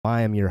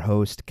I am your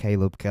host,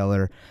 Caleb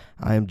Keller.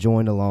 I am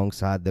joined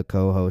alongside the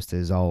co-host,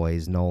 as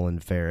always, Nolan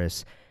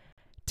Ferris.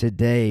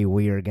 Today,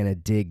 we are going to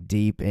dig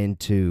deep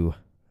into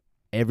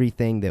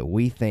everything that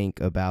we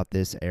think about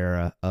this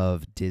era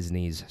of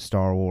Disney's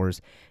Star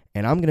Wars,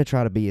 and I'm going to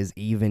try to be as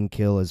even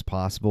kill as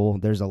possible.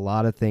 There's a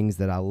lot of things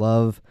that I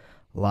love,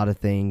 a lot of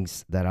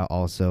things that I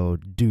also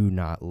do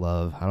not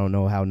love. I don't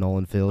know how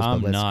Nolan feels,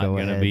 but let's go ahead. I'm not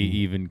gonna be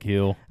even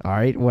kill. All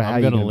right, well, how I'm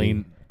you gonna gonna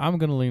lean. be? I'm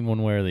gonna lean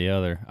one way or the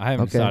other. I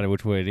haven't Okay. decided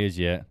which way it is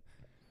yet.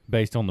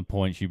 Based on the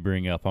points you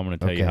bring up, I'm gonna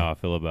tell you Okay. how I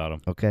feel about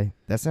them. Okay,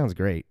 that sounds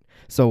great.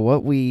 So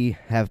what we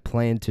have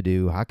planned to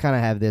do, I kind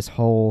of have this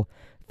whole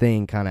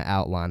thing kind of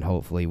outlined,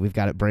 hopefully. We've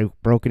got it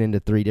broken into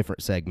 3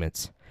 different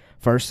segments.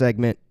 First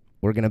segment,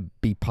 we're going to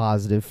be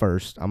positive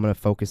first. I'm going to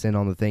focus in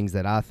on the things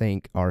that I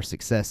think are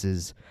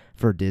successes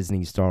for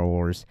Disney Star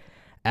Wars.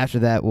 After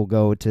that, we'll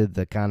go to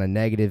the kind of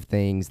negative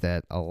things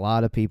that a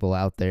lot of people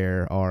out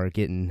there are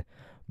getting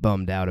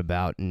bummed out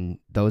about. And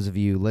those of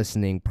you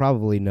listening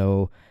probably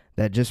know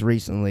that just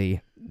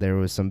recently there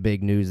was some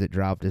big news that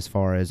dropped as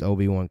far as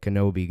Obi-Wan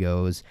Kenobi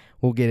goes.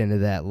 We'll get into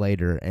that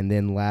later. And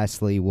then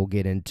lastly, we'll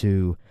get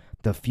into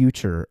the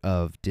future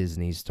of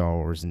Disney Star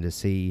Wars and to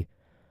see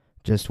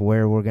just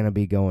where we're going to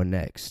be going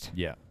next.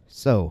 Yeah.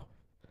 So,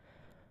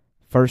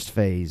 first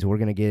phase, we're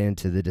going to get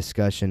into the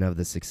discussion of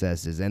the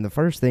successes. And the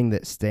first thing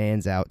that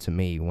stands out to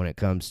me when it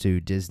comes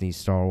to Disney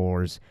Star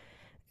Wars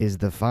is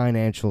the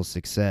financial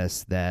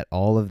success that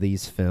all of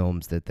these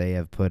films that they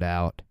have put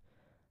out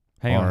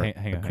Hang are on,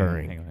 hang on.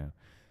 occurring.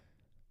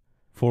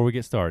 Before we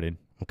get started,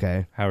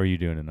 Okay. how are you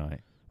doing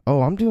tonight?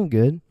 Oh, I'm doing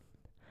good.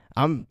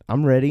 I'm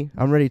ready.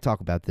 I'm ready to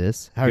talk about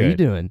this. How are you Good.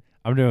 doing?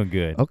 I'm doing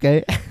good.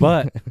 Okay.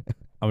 But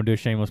I'm gonna do a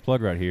shameless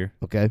plug right here.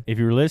 Okay. If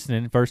you're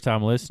listening, first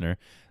time listener,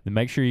 then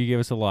make sure you give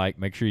us a like,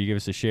 make sure you give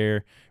us a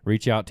share,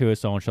 reach out to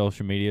us on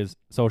social medias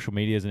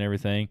and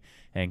everything,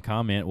 and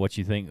comment what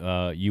you think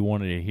you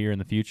wanted to hear in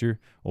the future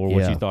or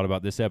what you thought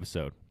about this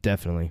episode.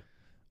 Definitely.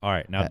 All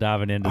right, now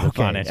diving into the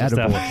financial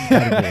stuff.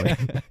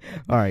 Attaboy.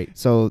 All right,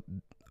 so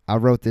I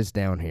wrote this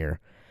down here.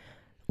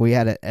 We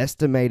had an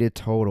estimated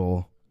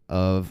total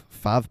of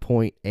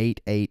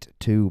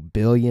 $5.882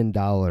 billion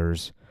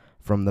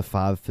from the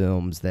 5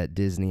 films that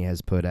Disney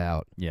has put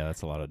out. Yeah,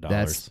 that's a lot of dollars.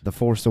 That's The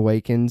Force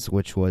Awakens,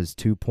 which was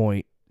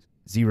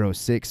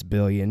 $2.06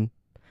 billion.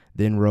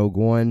 Then Rogue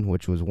One,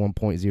 which was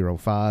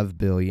 $1.05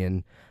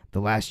 billion. The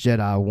Last Jedi,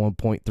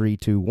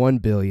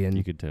 $1.321 billion.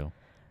 You could tell.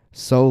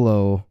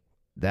 Solo,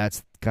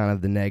 that's kind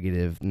of the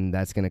negative, and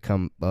that's going to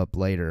come up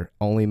later.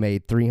 Only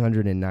made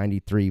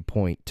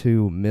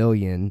 $393.2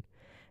 million.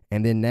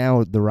 And then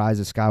now The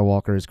Rise of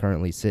Skywalker is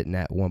currently sitting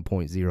at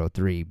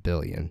 $1.03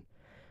 billion.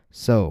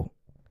 So,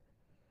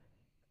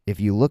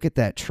 if you look at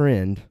that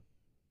trend,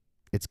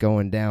 it's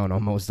going down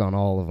almost on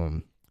all of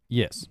them.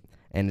 Yes.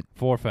 And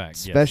for a fact.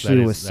 especially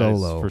yes, with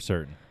Solo. that is for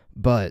certain.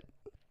 But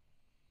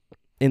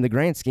in the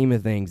grand scheme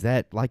of things,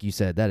 that, like you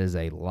said, that is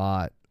a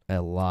lot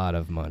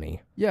of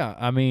money. Yeah,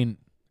 I mean,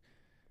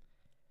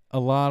 a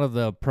lot of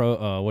the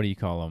what do you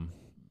call them?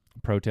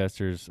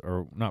 Protesters,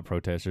 or not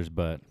protesters,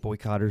 but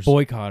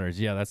Boycotters.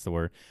 Yeah, that's the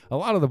word. A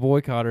lot of the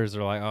boycotters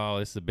are like, oh,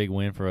 this is a big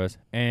win for us.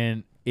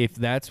 And if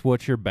that's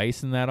what you're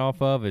basing that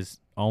off of, is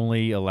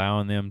only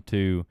allowing them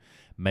to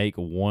make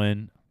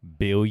 $1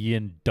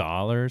 billion.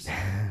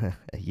 Yeah.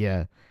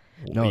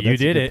 No, you that's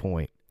did a good it.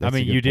 point. I That's a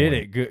mean, good you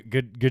did point.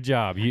 it. Good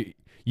job.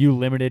 You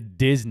limited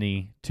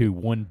Disney to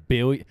 $1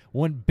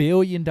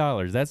 billion.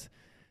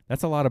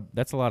 That's a lot of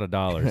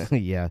dollars.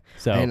 Yeah.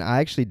 So, and I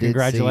actually did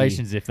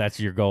congratulations if that's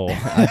your goal.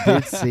 I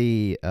did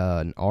see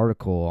an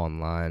article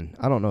online.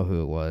 I don't know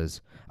who it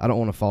was. I don't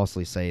want to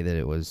falsely say that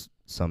it was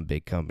some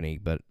big company,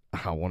 but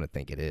I want to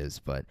think it is.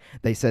 But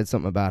they said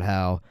something about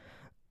how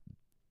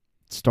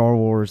Star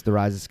Wars: The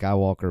Rise of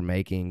Skywalker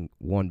making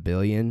 $1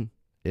 billion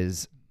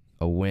is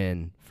a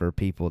win for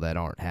people that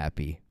aren't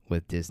happy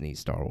with Disney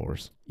Star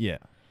Wars. Yeah.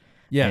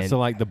 Yeah, And so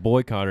like the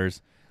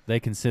boycotters,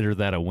 they consider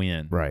that a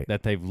win. Right.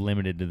 That they've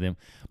limited to them.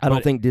 I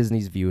don't think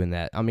Disney's viewing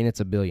that. I mean,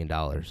 it's $1 billion.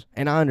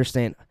 And I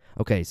understand.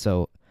 Okay,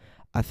 so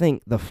I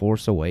think The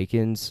Force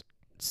Awakens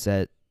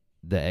set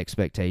the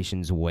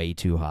expectations way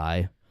too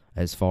high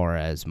as far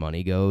as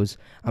money goes.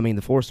 I mean,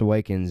 The Force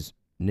Awakens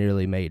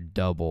nearly made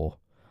double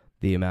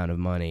the amount of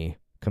money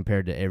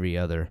compared to every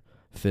other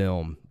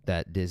film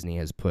that Disney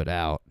has put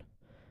out.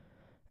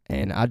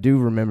 And I do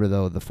remember,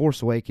 though, The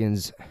Force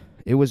Awakens,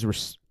 it was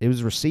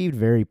received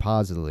very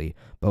positively,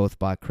 both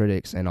by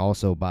critics and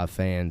also by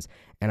fans.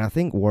 And I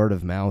think word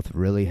of mouth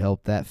really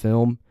helped that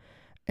film.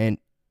 And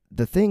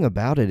the thing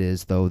about it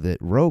is, though, that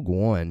Rogue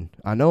One,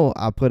 I know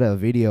I put a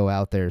video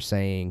out there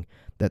saying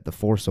that The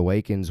Force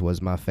Awakens was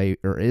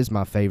is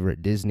my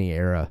favorite Disney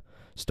era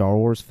Star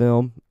Wars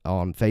film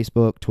on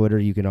Facebook, Twitter.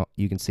 You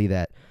can see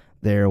that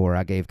there, where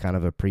I gave kind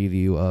of a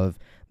preview of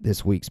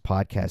this week's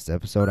podcast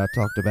episode. I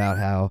talked about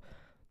how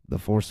The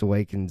Force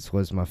Awakens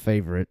was my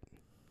favorite.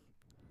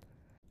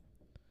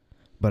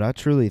 But I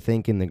truly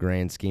think in the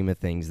grand scheme of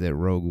things that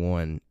Rogue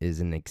One is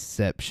an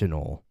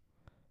exceptional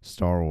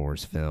Star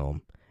Wars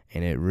film.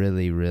 And it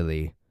really,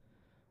 really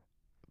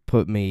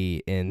put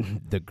me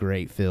in the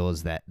great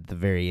feels that the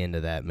very end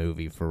of that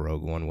movie for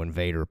Rogue One when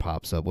Vader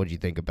pops up. What do you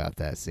think about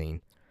that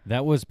scene?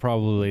 That was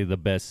probably the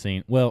best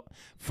scene. Well,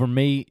 for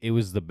me, it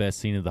was the best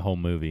scene of the whole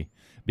movie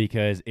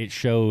because it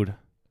showed.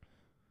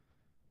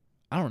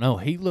 I don't know.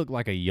 He looked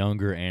like a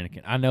younger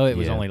Anakin. I know it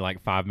was only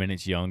like 5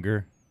 minutes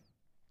younger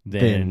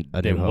than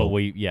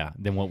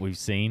what we've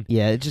seen.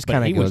 Yeah, it just But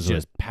kind he of goes was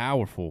just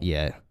powerful.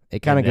 yeah,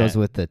 it kind of goes that-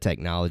 with the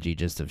technology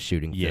just of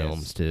shooting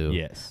films too.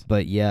 Yes.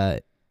 But yeah,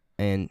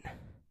 and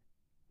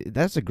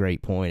that's a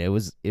great point. It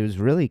was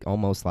really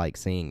almost like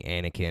seeing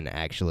Anakin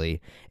actually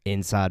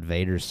inside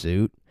Vader's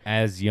suit,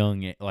 As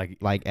young, like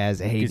as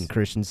Hayden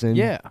Christensen.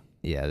 yeah,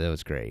 Yeah, that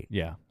was great.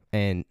 yeah,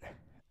 And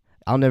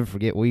I'll never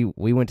forget we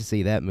went to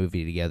see that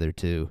movie together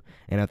too.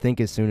 And I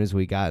think as soon as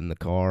we got in the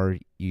car,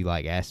 you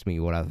like asked me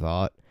what I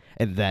thought,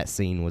 and that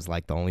scene was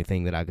like the only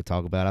thing that I could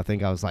talk about. I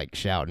think I was like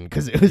shouting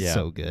because it was Yeah.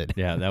 so good.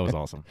 yeah. That was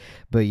awesome.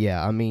 But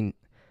yeah, I mean,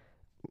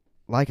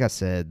 like I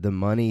said, the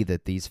money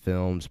that these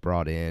films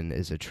brought in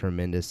is a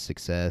tremendous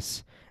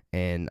success,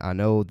 and I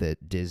know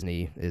that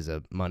Disney is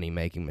a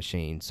money-making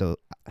machine. So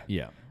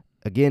Yeah,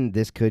 again,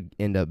 this could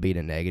end up being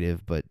a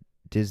negative, but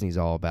Disney's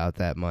all about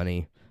that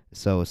money.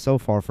 So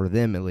far for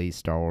them at least,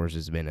 Star Wars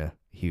has been a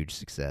huge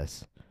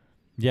success.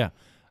 yeah.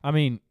 I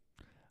mean,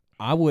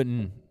 I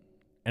wouldn't,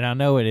 and I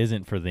know it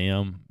isn't for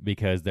them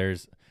because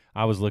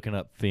I was looking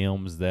up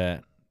films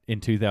that in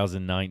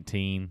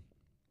 2019,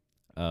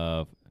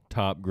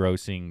 top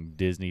grossing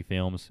Disney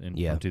films from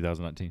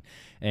 2019,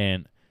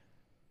 and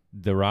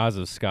The Rise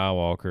of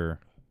Skywalker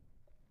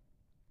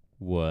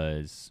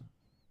was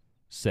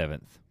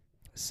 7th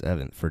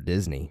 7th for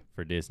Disney.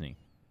 for Disney.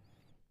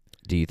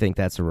 Do you think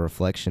that's a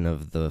reflection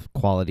of the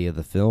quality of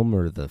the film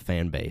or the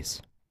fan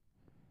base?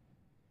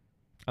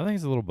 I think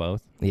it's a little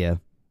both. Yeah.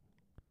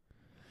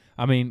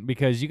 I mean,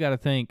 because you got to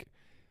think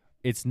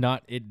it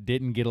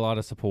didn't get a lot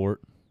of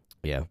support.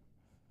 Yeah.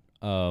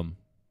 From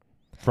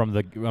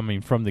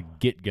the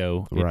get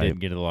go, it Right. didn't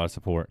get a lot of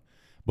support,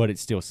 but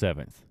it's still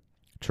 7th.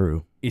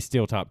 True. It's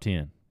still top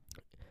 10.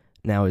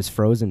 Now, is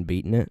Frozen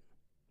beating it?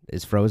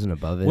 Is Frozen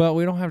above it? Well,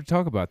 we don't have to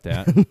talk about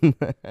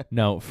that.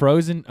 No,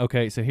 Frozen.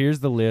 Okay, so here's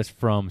the list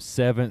from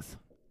 7th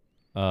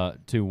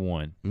to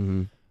 1.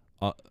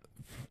 Mm-hmm.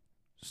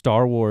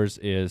 Star Wars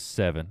is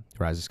 7.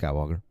 Rise of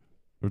Skywalker.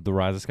 The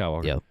Rise of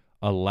Skywalker. Yep.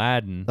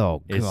 Aladdin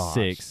Oh, is gosh.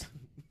 6.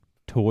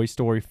 Toy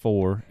Story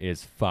 4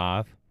 is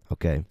 5.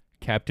 Okay.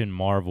 Captain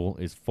Marvel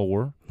is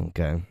 4.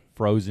 Okay.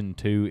 Frozen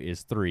 2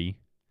 is 3.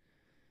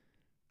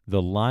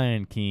 The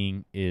Lion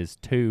King is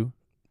 2.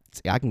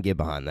 See, I can get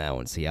behind that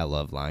one. See, I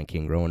love Lion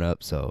King growing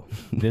up, so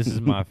This is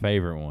my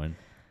favorite one.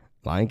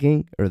 Lion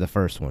King or the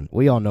first one?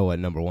 We all know what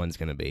number one's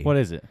gonna be. What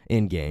is it?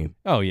 Endgame.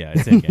 Oh yeah,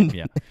 it's Endgame.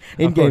 Yeah,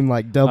 Endgame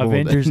like double.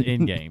 Avengers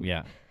Endgame.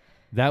 Yeah,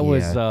 that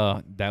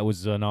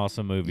was an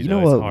awesome movie. You though.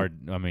 know It's what?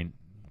 hard. I mean,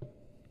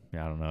 I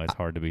don't know. It's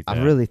hard to beat that.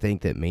 I really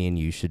think that me and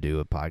you should do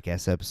a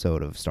podcast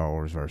episode of Star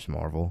Wars versus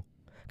Marvel,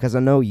 because I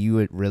know you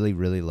would really,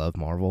 really love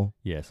Marvel,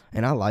 Yes.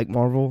 and I like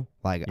Marvel.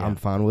 Like Yeah. I'm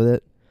fine with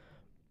it,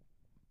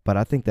 but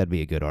I think that'd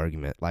be a good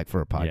argument, like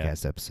for a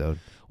podcast episode.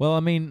 Well,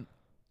 I mean,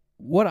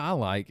 what I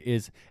like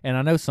is, and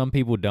I know some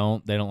people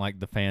don't. They don't like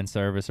the fan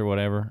service or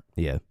whatever.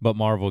 Yeah. But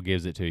Marvel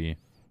gives it to you.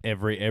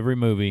 Every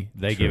movie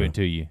they give True. it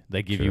to you.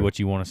 They give you True. what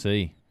you want to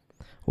see,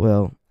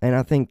 Well, and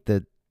I think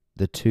that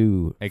the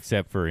two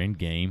except for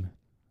Endgame.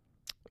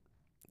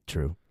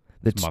 true.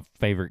 It's my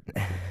favorite.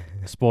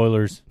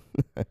 Spoilers.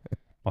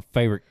 My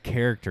favorite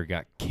character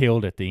got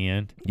killed at the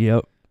end,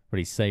 Yep. but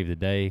he saved the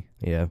day,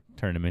 Yeah.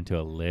 turned him into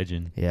a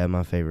legend. Yeah.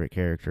 My favorite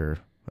character,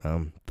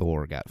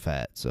 Thor, got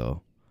fat.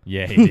 So.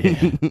 Yeah, he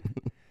did.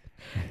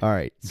 All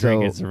right.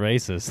 Drinking So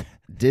cervezas.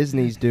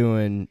 Disney's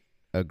doing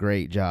a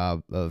great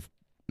job of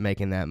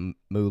making that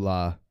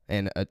moolah.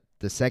 And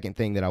the second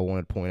thing that I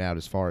want to point out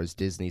as far as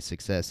Disney's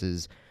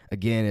successes,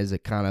 again, is a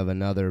kind of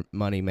another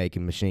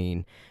money-making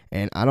machine.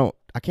 And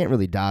I can't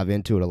really dive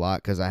into it a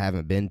lot because I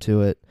haven't been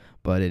to it,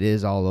 but it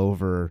is all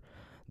over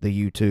the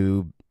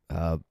YouTube,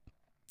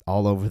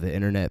 all over the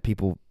internet,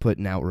 people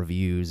putting out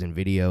reviews and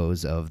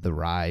videos of the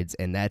rides,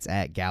 and that's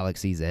at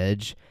Galaxy's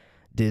Edge.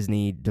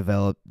 Disney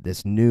developed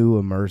this new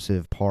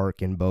immersive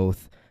park in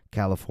both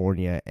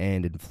California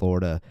and in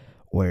Florida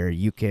where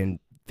you can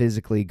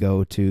physically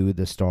go to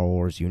the Star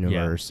Wars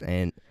universe.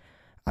 And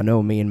I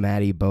know me and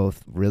Maddie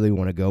both really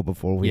want to go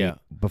before we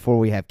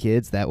have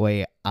kids. That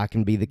way I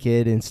can be the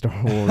kid in Star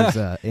Wars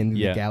in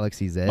the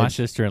Galaxy's Edge. My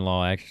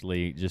sister-in-law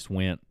actually just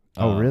went.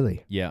 Oh,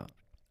 really? Yeah.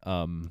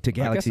 To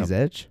Galaxy's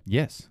Edge?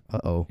 Yes.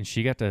 Uh-oh. And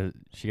she got to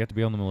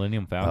be on the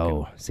Millennium Falcon.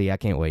 Oh, see, I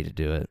can't wait to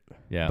do it.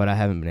 Yeah. But I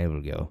haven't been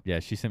able to go. Yeah,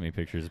 she sent me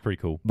pictures. It's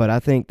pretty cool. But I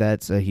think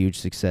that's a huge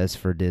success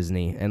for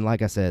Disney. And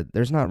like I said,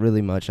 there's not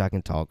really much I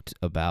can talk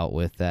about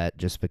with that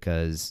just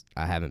because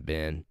I haven't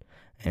been.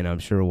 And I'm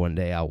sure one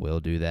day I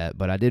will do that.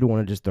 But I did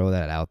want to just throw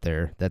that out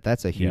there,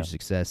 that's a huge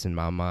success in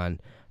my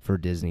mind for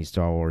Disney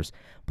Star Wars.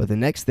 But the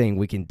next thing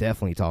we can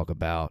definitely talk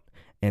about,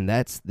 and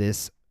that's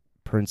this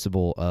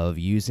principle of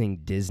using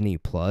Disney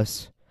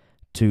Plus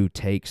to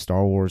take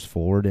Star Wars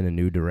forward in a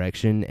new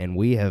direction. And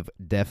we have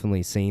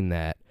definitely seen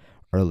that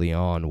early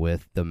on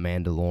with The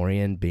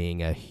Mandalorian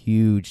being a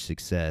huge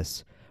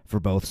success for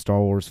both Star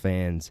Wars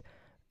fans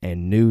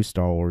and new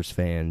Star Wars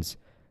fans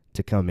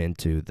to come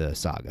into the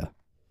saga.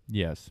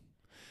 Yes.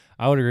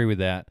 I would agree with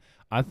that.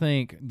 I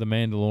think The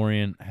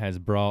Mandalorian has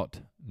brought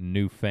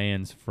new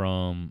fans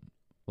from,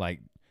 like,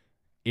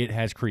 it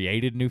has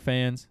created new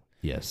fans.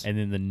 Yes. And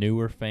then the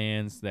newer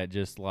fans that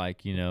just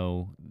like,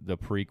 the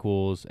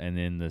prequels and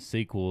then the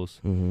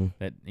sequels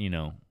that,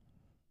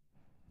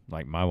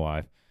 like my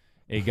wife,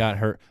 it got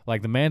her.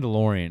 Like, The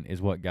Mandalorian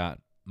is what got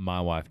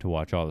my wife to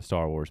watch all the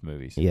Star Wars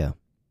movies. Yeah.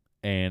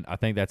 And I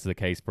think that's the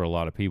case for a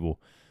lot of people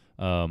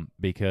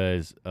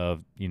because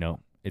of,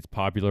 it's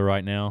popular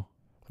right now.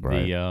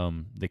 Right.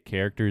 The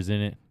characters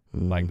in it,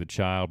 like the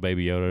child,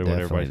 Baby Yoda, what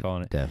everybody's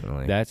calling it.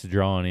 Definitely. That's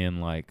drawing in,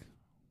 like,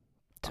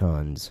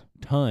 Tons.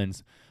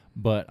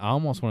 But I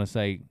almost want to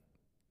say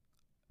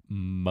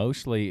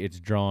mostly it's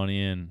drawn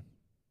in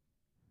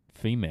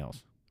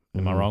females.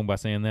 Am I wrong by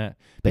saying that?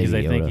 Because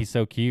Baby they think Yoda. he's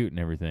so cute and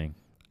everything.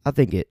 I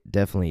think it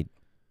definitely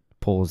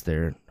pulls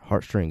their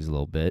heartstrings a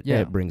little bit. Yeah.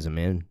 It brings them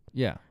in.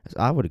 Yeah.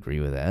 I would agree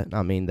with that.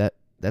 I mean,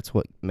 that's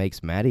what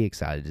makes Maddie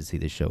excited to see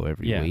the show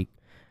every week.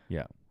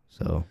 Yeah.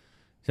 So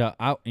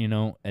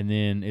and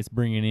then it's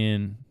bringing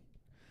in,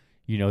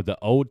 the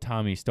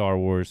old-timey Star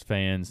Wars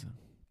fans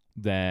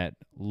that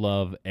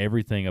love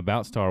everything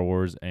about Star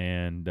Wars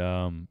and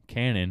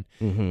canon,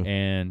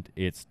 and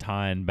it's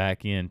tying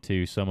back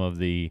into some of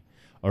the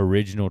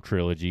original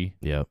trilogy.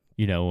 Yep.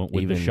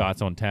 With the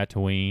shots on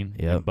Tatooine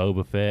and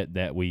Boba Fett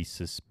that we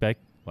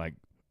suspect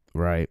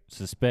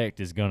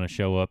is going to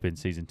show up in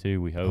season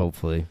 2. We hope.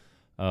 Hopefully.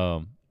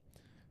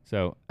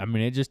 So I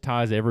mean, it just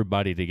ties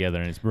everybody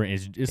together, and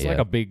it's like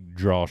a big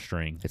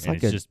drawstring. It's and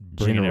like it's a just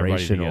bringing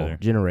everybody together.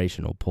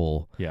 generational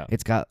pull. Yeah.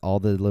 It's got all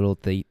the little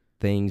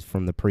things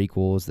from the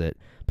prequels that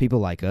people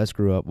like us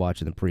grew up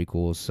watching the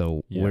prequels,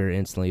 so we're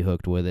instantly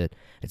hooked with it.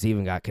 It's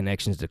even got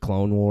connections to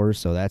Clone Wars,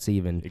 so that's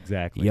even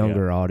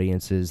younger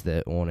audiences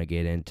that want to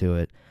get into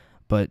it.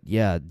 But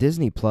yeah,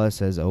 Disney Plus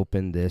has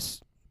opened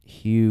this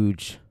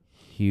huge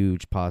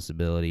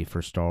possibility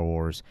for Star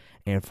Wars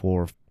and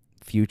for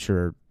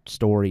future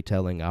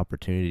storytelling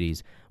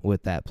opportunities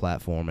with that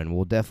platform, and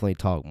we'll definitely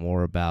talk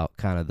more about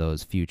kind of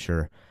those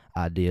future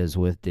ideas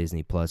with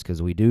Disney Plus,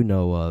 because we do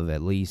know of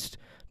at least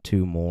 3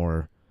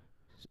 more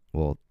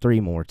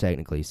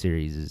technically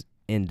series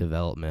in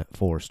development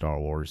for Star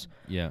Wars.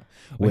 Yeah.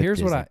 Well, here's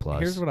Disney what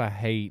Plus. I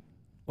hate.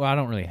 Well, I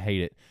don't really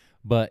hate it,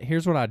 but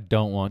here's what I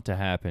don't want to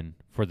happen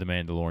for The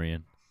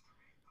Mandalorian.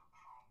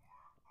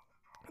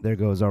 There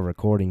goes our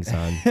recording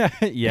sign.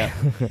 Yeah.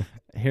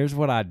 Here's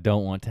what I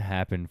don't want to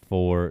happen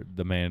for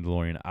The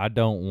Mandalorian. I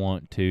don't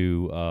want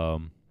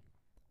to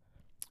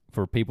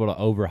for people to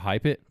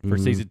overhype it for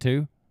season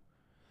 2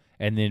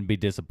 and then be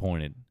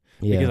disappointed.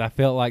 Yeah. Because I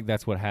felt like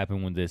that's what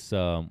happened with this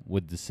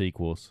with the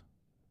sequels.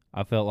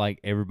 I felt like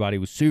everybody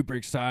was super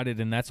excited,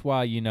 and that's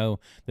why,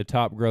 the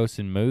top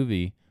grossing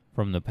movie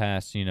from the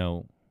past,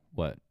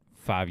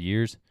 5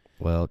 years?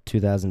 Well,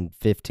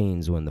 2015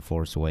 is when The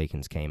Force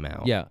Awakens came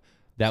out. Yeah.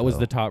 That was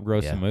the top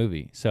grossing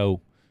movie.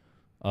 So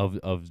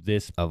of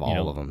this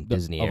all of them,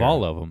 Disney of era.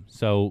 all of them.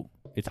 So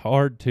it's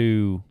hard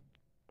to,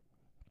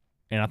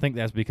 and I think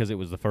that's because it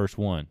was the first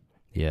one.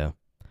 Yeah.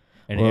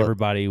 And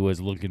everybody was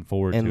looking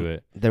forward to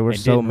it. There were and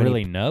so didn't many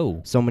really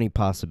know so many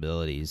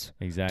possibilities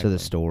exactly to the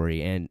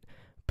story, and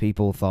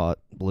people thought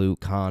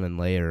Luke, Han, and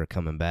Leia are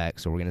coming back,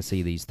 so we're going to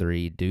see these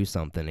 3 do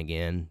something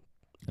again,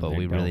 but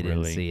we really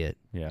didn't see it.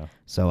 Yeah.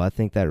 So I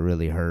think that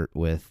really hurt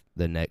with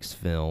the next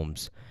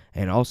films,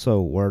 and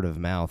also word of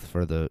mouth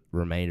for the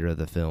remainder of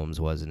the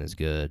films wasn't as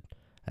good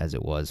as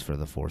it was for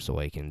The Force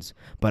Awakens.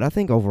 But I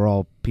think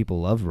overall people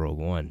loved Rogue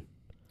One.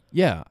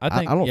 Yeah,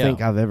 I don't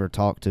think I've ever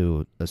talked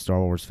to a Star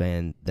Wars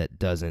fan that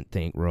doesn't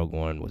think Rogue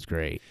One was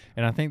great.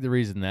 And I think the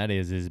reason that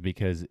is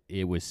because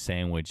it was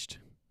sandwiched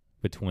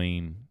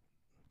between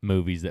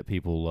movies that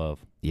people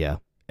love. Yeah.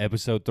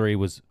 Episode 3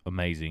 was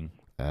amazing.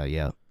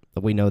 Yeah.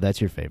 But we know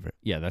that's your favorite.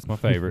 Yeah, that's my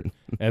favorite.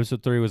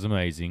 Episode 3 was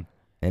amazing.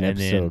 And then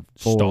episode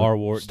 4 Star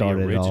Wars, the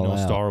started it all original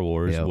out. Star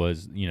Wars Yep.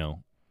 was,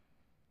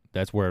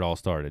 that's where it all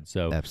started.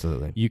 So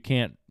Absolutely. you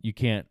can't,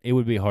 it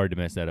would be hard to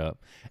mess that up.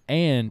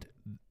 And,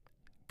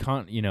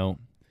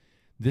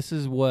 this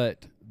is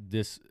what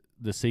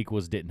the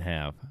sequels didn't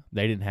have.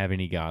 They didn't have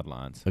any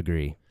guidelines.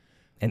 Agree.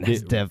 And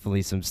that's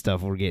definitely some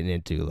stuff we're getting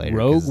into later.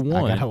 Rogue 'cause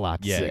One. I got a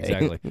lot to say.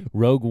 Exactly.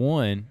 Rogue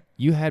One,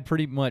 you had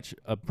pretty much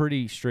a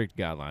pretty strict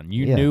guideline.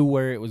 You knew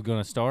where it was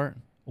going to start,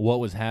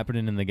 what was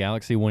happening in the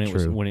galaxy when it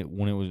was True. when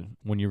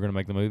you were going to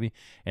make the movie,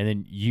 and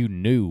then you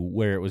knew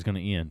where it was going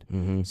to end.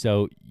 Mm-hmm.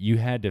 So you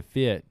had to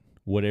fit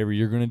whatever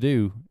you're going to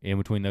do in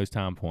between those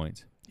time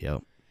points.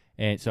 Yep.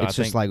 And so It's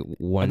just like I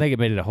one. think it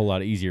made it a whole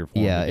lot easier for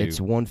them to do. It's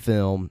one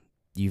film.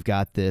 You've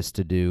got this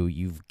to do.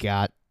 You've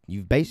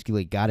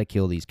basically got to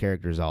kill these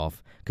characters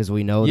off because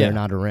we know they're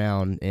not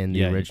around in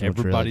the original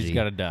everybody's trilogy.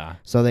 got to die.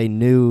 So they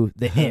knew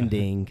the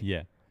ending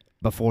Yeah.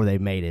 before they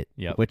made it,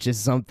 Yep. which is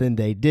something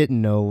they didn't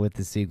know with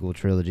the sequel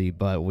trilogy,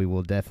 but we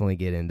will definitely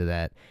get into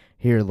that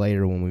here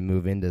later when we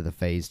move into the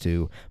phase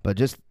 2. But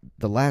just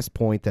the last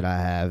point that I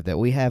have that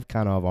we have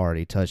kind of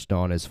already touched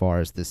on as far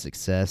as the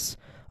success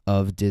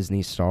of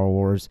Disney Star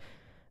Wars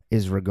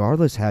is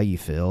regardless how you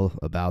feel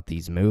about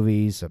these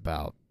movies,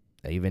 about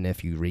even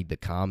if you read the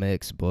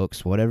comics,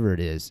 books, whatever it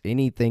is,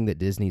 anything that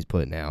Disney's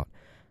putting out,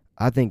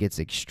 I think it's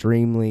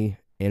extremely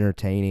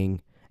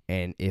entertaining.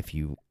 And if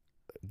you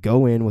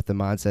go in with the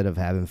mindset of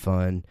having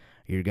fun,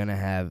 you're going to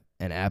have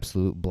an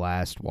absolute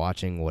blast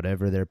watching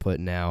whatever they're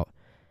putting out.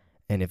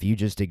 And if you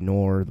just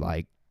ignore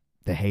like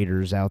the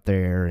haters out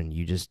there and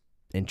you just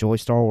enjoy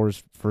Star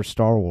Wars for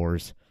Star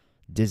Wars,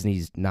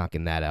 Disney's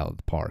knocking that out of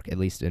the park, at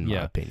least in my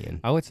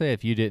opinion. I would say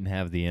if you didn't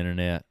have the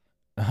internet,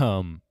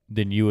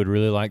 then you would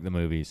really like the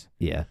movies.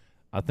 Yeah.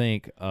 I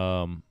think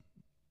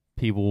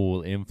people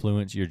will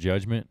influence your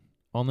judgment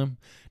on them.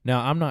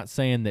 Now, I'm not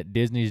saying that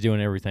Disney's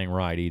doing everything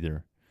right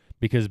either,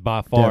 because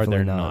by far Definitely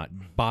they're not.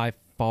 By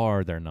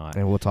far they're not.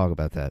 And we'll talk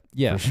about that.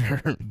 Yeah, for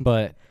sure.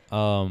 but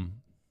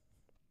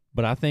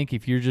I think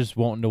if you're just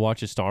wanting to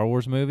watch a Star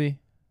Wars movie,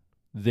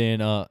 then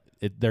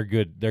they're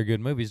good. They're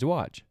good movies to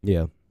watch.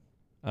 Yeah.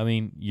 I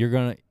mean, you're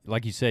gonna,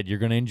 like you said, you're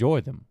gonna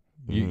enjoy them.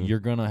 Mhm. You're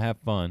gonna have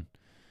fun.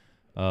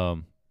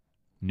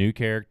 New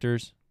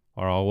characters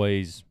are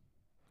always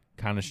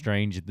kind of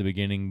strange at the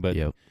beginning, but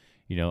Yep.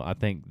 I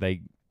think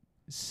they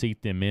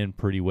seat them in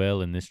pretty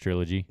well in this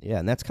trilogy. Yeah,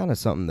 and that's kind of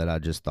something that I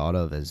just thought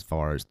of as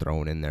far as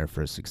throwing in there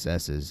for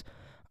successes.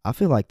 I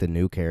feel like the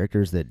new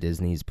characters that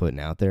Disney's putting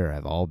out there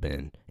have all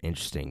been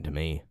interesting to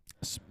me.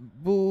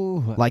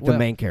 Like the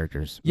main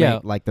characters. Yeah.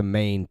 Like the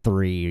main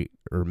 3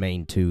 or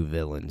main 2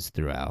 villains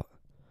throughout.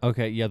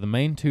 Okay, yeah, the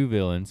main 2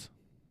 villains.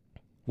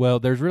 Well,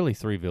 there's really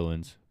 3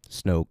 villains.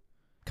 Snoke,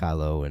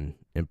 Kylo, and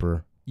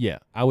Emperor Yeah,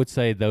 I would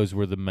say those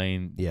were the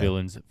main Yeah.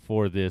 villains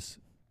for this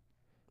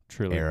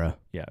trilogy. era.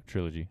 Yeah,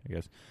 trilogy, I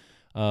guess.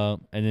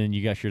 And then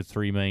you got your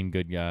 3 main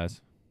good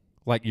guys,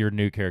 like your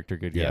new character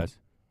good Yeah. guys,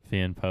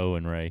 Finn, Poe,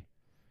 and Rey.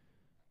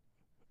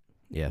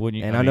 Yeah. Wouldn't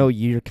you- And I I know mean-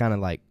 you're kind of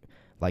like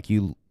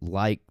you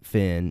like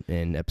Finn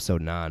in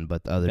episode 9,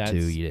 but the other 2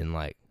 That's- you didn't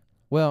like.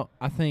 Well,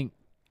 I think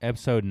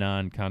episode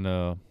 9 kind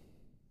of,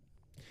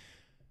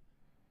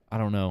 I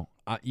don't know.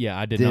 I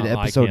did not like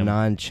episode him.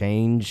 9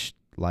 change?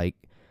 Like,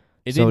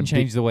 It so didn't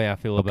change the way I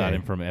feel about okay.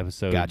 him from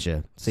episode.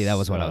 gotcha. See, that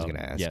was what I was going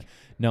to ask. Yeah,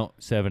 no,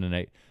 7 and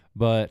 8.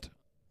 But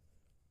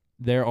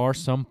there are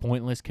some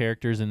pointless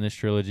characters in this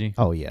trilogy.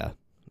 Oh, yeah.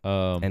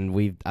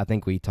 And I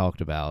think we talked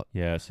about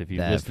yes, if you've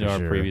that listened to for our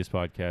sure. previous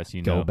podcast,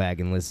 you go know, back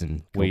and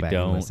listen. Go we back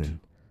don't and listen.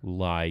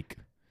 like,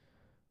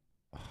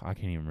 I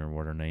can't even remember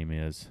what her name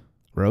is.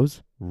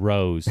 Rose?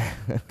 Rose.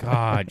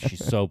 God,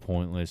 she's so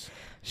pointless.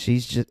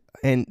 She's just,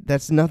 and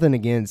that's nothing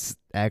against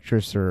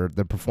actress or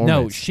the performance.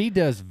 No, she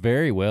does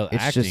very well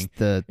it's acting. just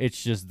the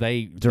It's just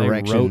they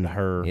direction. wrote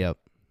her. Yep.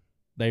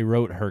 They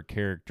wrote her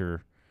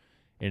character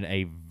in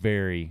a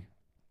very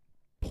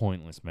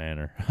pointless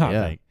manner. I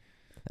Yeah. think.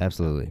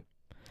 Absolutely.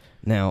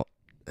 Now,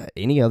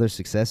 any other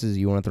successes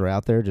you want to throw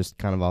out there, just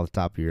kind of off the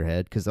top of your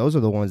head? Because those are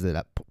the ones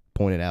that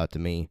pointed out to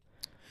me.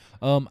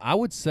 I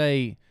would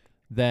say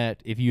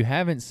that if you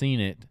haven't seen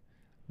it,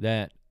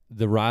 that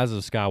The Rise of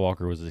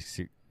Skywalker was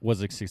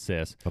a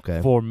success.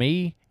 Okay. For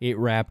me, it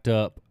wrapped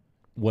up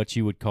what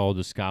you would call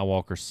the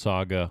Skywalker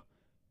saga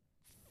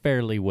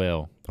fairly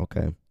well.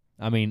 Okay.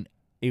 I mean,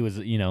 it was,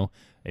 it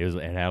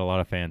had a lot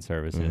of fan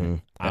service in it.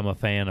 Mhm. I'm a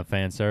fan of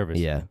fan service.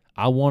 Yeah.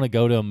 I want to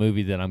go to a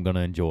movie that I'm going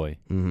to enjoy.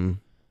 Mm-hmm.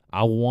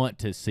 I want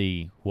to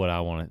see what I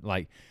want to,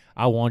 like,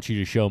 I want you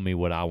to show me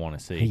what I want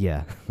to see.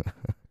 Yeah.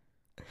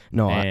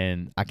 No,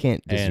 And I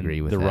can't disagree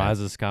and with The that. Rise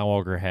of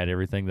Skywalker had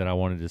everything that I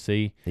wanted to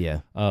see.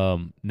 Yeah.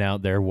 Now,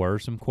 there were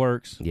some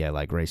quirks. Yeah,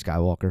 like Rey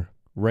Skywalker.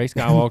 Rey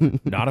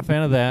Skywalker, not a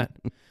fan of that.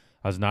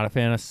 I was not a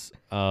fan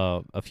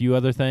of a few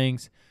other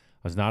things.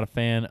 I was not a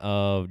fan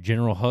of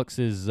General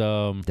Hux's,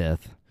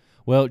 Death.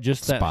 well,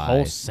 just that Spy.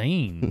 whole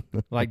scene,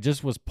 like,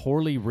 just was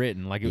poorly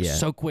written. Like, it was Yeah.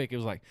 so quick. It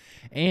was like,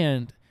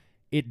 and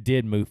it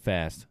did move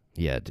fast.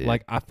 Yeah, dude.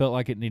 Like, I felt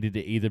like it needed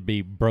to either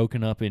be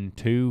broken up in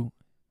 2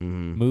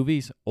 Mhm.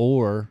 movies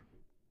or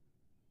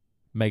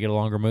make it a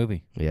longer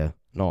movie. Yeah.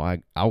 No,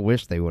 I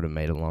wish they would have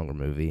made a longer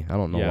movie. I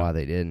don't know Yeah. why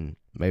they didn't.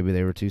 Maybe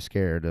they were too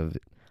scared of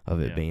it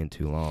Yeah. being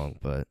too long,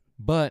 but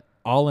But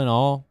all in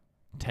all,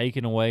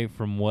 taken away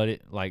from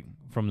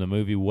from the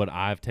movie, what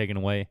I've taken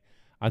away,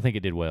 I think it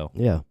did well.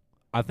 yeah.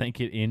 I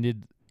think it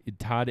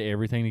tied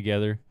everything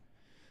together.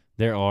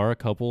 There are a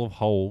couple of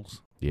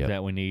holes Yeah.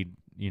 that we need,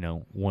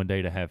 one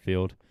day to have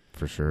filled.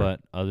 For sure.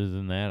 But other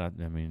than that,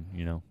 I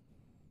mean,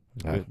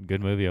 I-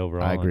 good movie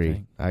overall. I agree.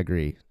 think. I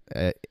agree.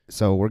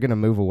 So we're going to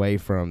move away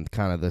from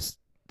kind of the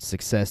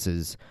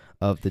successes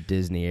of the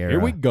Disney era. Here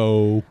we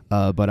go.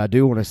 But I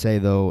do want to say,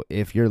 though,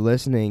 if you're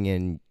listening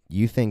and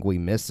you think we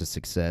missed a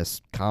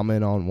success,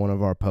 comment on one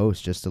of our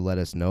posts just to let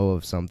us know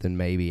of something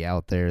maybe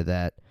out there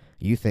that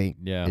you think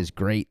Yeah. is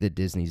great that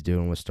Disney's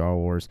doing with Star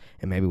Wars,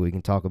 and maybe we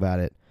can talk about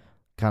it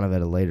kind of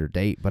at a later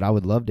date. But I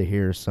would love to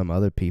hear some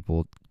other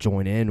people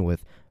join in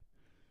with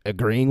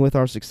agreeing with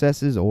our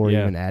successes or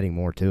Yeah. even adding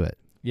more to it.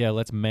 Yeah,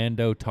 let's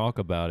Mando talk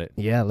about it.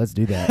 Yeah, let's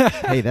do that.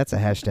 Hey, that's a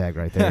hashtag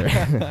right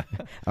there.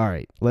 All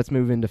right, let's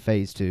move into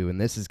phase 2,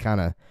 and this is kind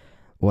of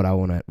what I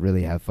want to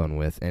really have fun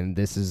with, and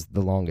this is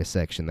the longest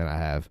section that I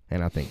have,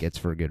 and I think it's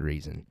for a good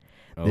reason.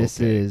 This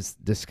Okay. is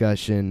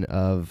discussion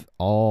of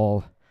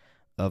all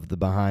of the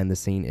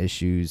behind-the-scene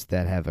issues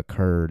that have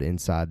occurred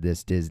inside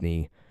this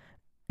Disney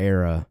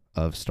era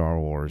of Star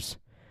Wars,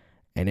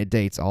 and it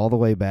dates all the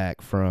way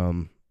back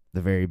from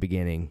the very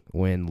beginning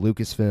when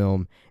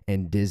Lucasfilm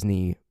and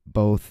Disney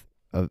both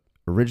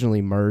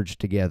originally merged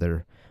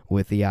together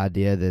with the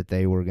idea that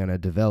they were going to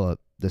develop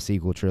the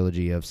sequel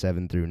trilogy of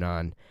 7 through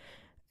 9.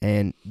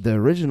 And the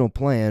original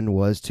plan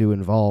was to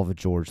involve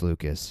George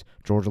Lucas.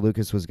 George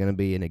Lucas was going to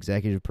be an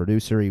executive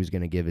producer. He was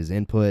going to give his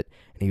input,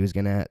 and he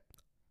wasn't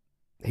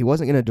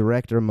going to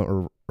direct them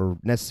or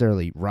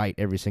necessarily write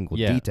every single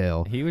Yeah.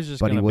 detail. He was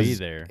just But going he to be was-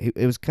 there.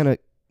 It was kind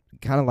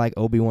of like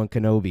Obi-Wan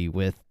Kenobi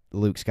with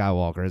Luke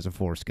Skywalker as a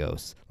Force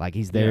ghost. Like,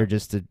 he's there Yeah.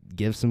 just to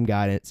give some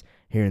guidance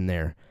here and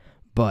there.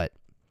 But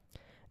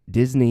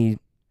Disney,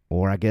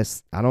 or I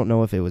guess, I don't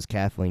know if it was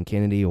Kathleen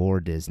Kennedy or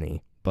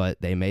Disney,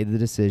 but they made the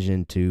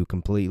decision to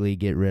completely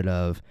get rid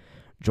of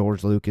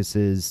George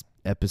Lucas's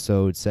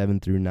episode 7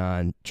 through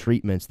 9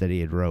 treatments that he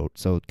had wrote.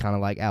 So kind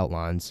of like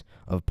outlines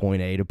of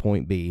point A to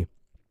point B.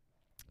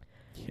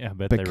 Yeah, I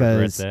bet they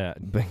regret that.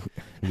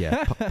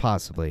 Yeah,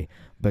 possibly.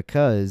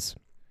 Because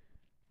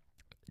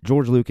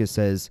George Lucas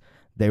says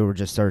they were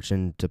just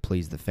searching to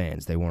please the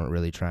fans. They weren't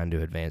really trying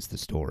to advance the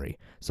story.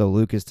 So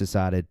Lucas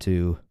decided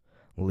to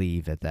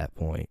leave at that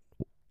point.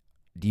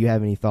 Do you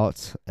have any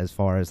thoughts as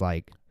far as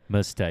like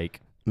Mistake.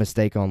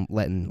 mistake on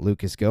letting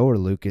Lucas go, or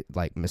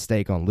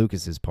mistake on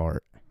Lucas's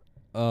part?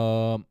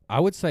 I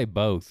would say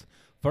both.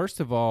 First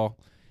of all,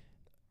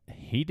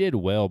 he did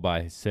well by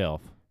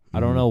himself. I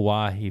don't Mhm. know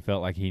why he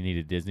felt like he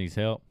needed Disney's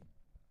help.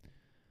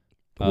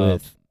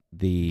 With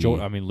the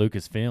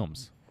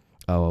Lucasfilms.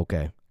 Oh,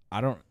 okay. I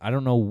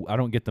don't know. I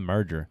don't get the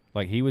merger.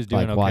 Like, he was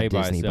doing Like why okay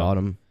by Disney himself. bought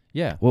him?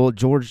 Yeah. Well,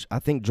 I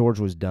think George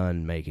was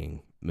done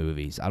making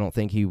movies. I don't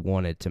think he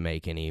wanted to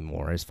make any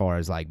more as far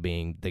as like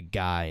being the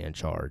guy in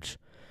charge.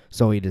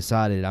 So he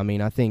decided,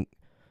 I think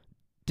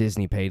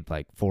Disney paid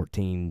like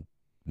 $14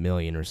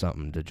 million or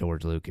something to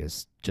George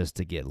Lucas just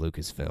to get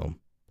Lucasfilm.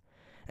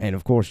 And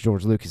of course,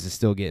 George Lucas is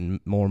still getting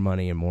more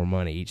money and more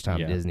money each time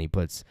Yeah. Disney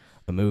puts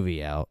a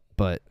movie out.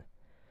 But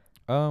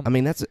Um,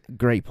 that's a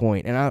great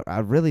point. And I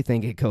really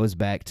think it goes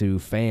back to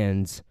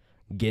fans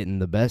getting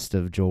the best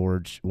of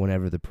George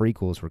whenever the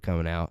prequels were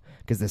coming out.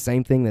 Because the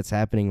same thing that's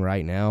happening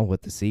right now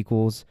with the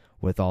sequels,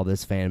 with all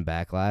this fan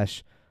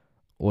backlash,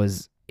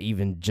 was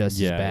even just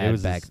as it bad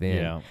was back then.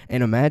 Yeah.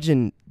 And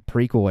imagine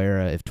prequel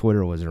era if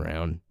Twitter was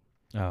around.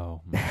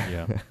 Oh,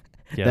 yeah.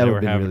 Yeah, That they would've were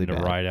been having really to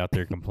bad. write out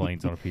their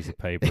complaints on a piece of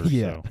paper.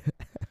 Yeah. So.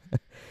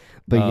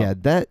 But Uh,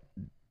 yeah,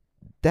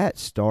 that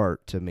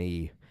start to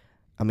me,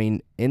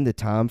 in the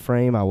time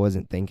frame, I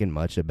wasn't thinking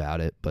much about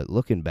it, but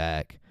looking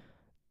back,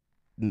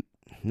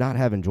 not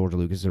having George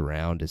Lucas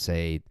around to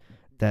say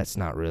that's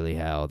not really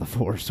how the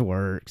Force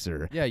works,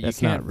 or Yeah, you that's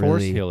can't not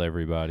force really, heal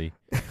everybody.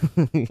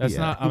 That's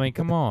Yeah. not.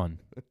 Come on.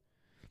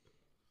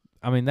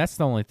 That's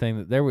the only thing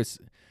that there was,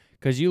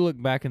 because you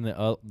look back in the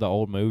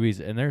old movies,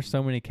 and there's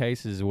so many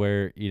cases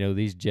where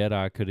these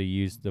Jedi could have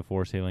used the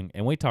Force healing,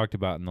 and we talked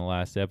about in the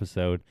last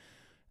episode,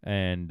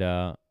 and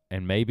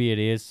maybe it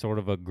is sort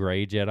of a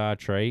gray Jedi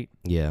trait,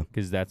 Yeah.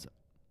 because that's,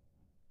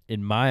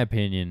 in my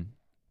opinion,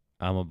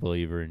 I'm a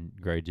believer in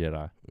gray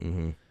Jedi.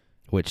 Mm-hmm.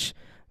 Which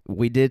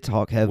we did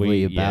talk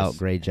heavily about yes,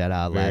 Grey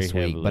Jedi very last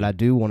week, heavily. but I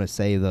do want to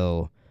say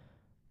though,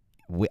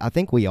 I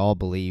think we all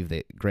believe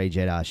that Grey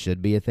Jedi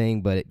should be a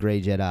thing, but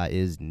Grey Jedi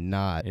is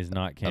not Is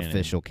not canon.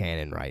 official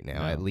canon right now,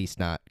 No. at least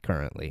not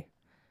currently,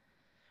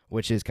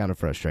 which is kind of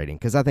frustrating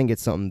because I think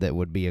it's something that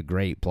would be a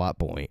great plot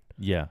point,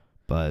 Yeah.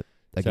 but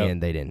again,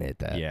 they didn't hit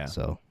that. Yeah.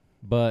 So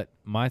But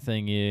my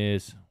thing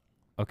is,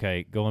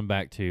 okay, going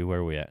back to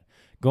where we at?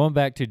 Going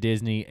back to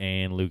Disney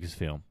and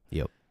Lucasfilm.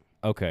 Yep.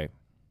 Okay.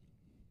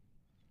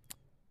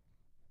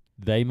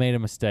 They made a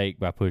mistake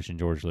by pushing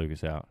George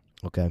Lucas out.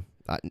 okay,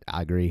 I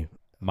agree.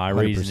 My 100%.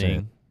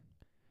 reasoning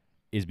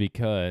is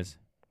because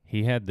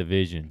he had the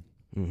vision.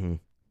 Mm-hmm.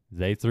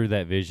 They threw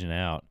that vision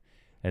out,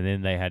 and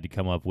then they had to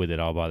come up with it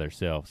all by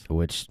themselves.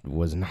 Which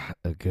was not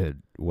a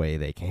good way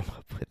they came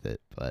up with it,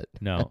 but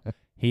No,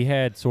 he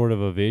had sort of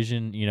a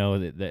vision,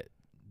 that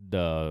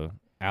the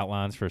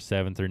outlines for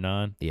 7 through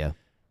 9, yeah,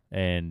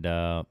 and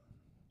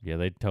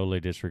they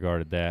totally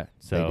disregarded that.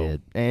 So they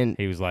did, and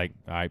he was like,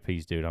 "All right,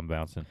 peace, dude. I'm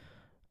bouncing."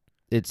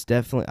 it's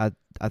definitely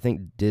I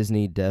think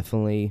Disney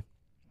definitely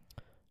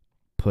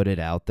put it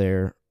out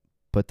there,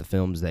 put the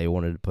films they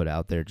wanted to put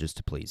out there just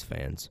to please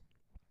fans.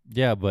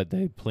 Yeah, but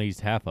they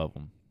pleased half of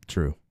them.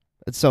 True.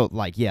 So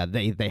they had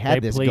They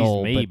this pleased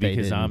goal, me but they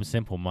because I'm didn't.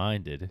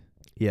 simple-minded.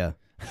 Yeah.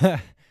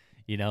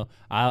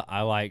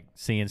 I like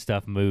seeing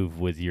stuff move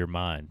with your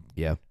mind.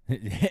 Yeah.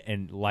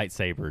 And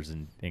lightsabers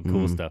and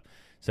cool Mhm. stuff.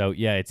 So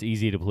yeah, it's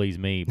easy to please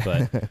me,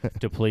 but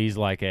to please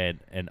like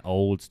an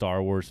old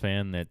Star Wars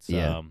fan that's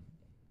Yeah.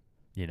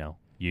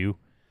 you,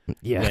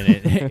 Yeah.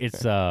 then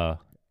it's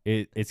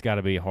it's got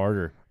to be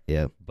harder.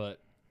 Yeah. But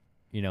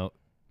you know,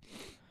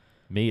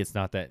 me, it's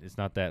not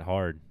that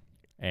hard.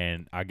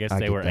 And I guess I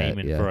they get were that,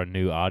 aiming yeah. for a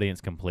new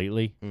audience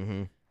completely.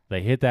 Mm-hmm.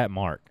 They hit that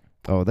mark.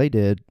 Oh, they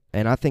did.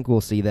 And I think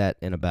we'll see that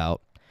in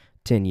about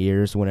 10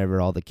 years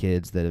whenever all the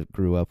kids that have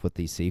grew up with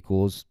these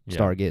sequels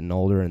start getting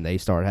older and they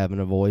start having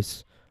a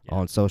voice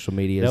on social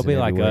media. They'll be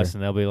like us,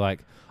 and they'll be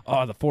like,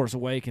 "Oh, The Force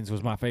Awakens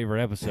was my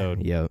favorite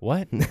episode." Yeah.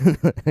 What?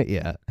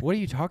 Yeah. What are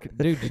you talking,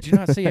 dude? Did you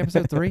not see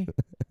episode 3?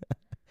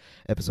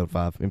 Episode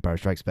 5, Empire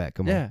Strikes Back.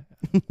 Come on.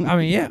 I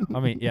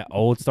mean, yeah.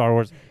 Old Star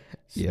Wars.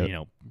 Yep. You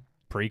know,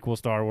 prequel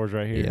Star Wars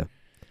right here. Yeah.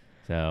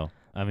 So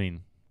I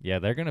mean, yeah,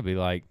 they're gonna be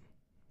like,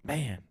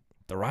 man,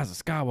 The Rise of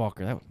Skywalker.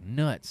 That was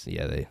nuts.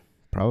 Yeah, they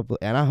probably,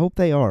 and I hope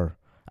they are.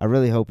 I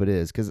really hope it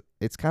is, because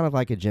it's kind of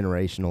like a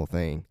generational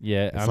thing.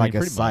 Yeah, It's I like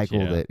mean, a pretty cycle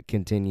much, yeah. that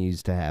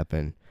continues to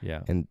happen.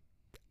 Yeah. And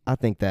I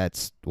think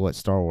that's what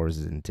Star Wars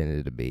is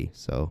intended to be.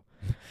 So,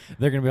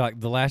 They're gonna be like,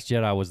 The Last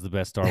Jedi was the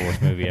best Star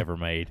Wars movie ever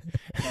made.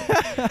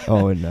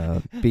 oh, and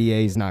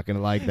BA's not going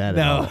to like that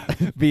at all.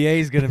 No,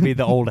 BA's gonna be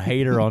the old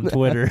hater on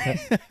Twitter.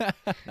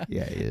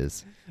 Yeah, he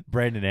is.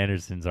 Brandon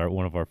Anderson's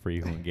one of our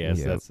frequent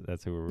guests. Yep.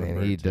 That's who we're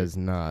And he to. does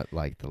not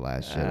like The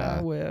Last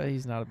Jedi. Well,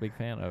 he's not a big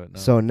fan of it. No.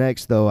 So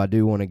next, though, I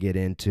do want to get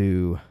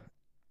into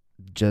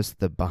just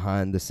the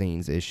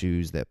behind-the-scenes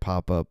issues that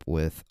pop up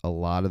with a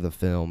lot of the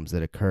films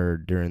that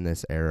occurred during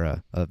this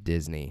era of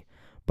Disney.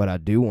 But I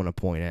do want to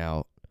point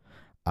out,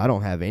 I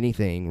don't have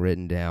anything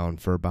written down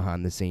for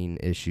behind-the-scene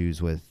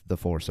issues with The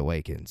Force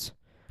Awakens.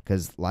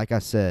 Because, like I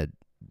said,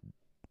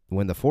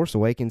 when The Force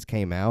Awakens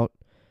came out,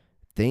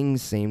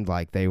 things seemed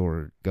like they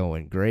were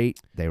going great.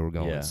 They were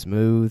going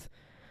smooth.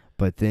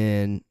 But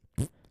then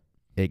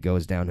it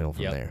goes downhill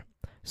from there.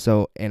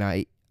 So, and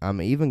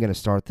I'm even going to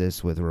start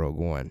this with Rogue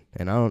One.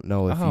 And I don't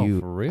know if for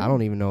real? I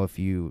don't even know if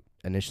you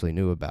initially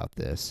knew about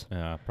this.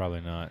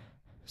 Probably not.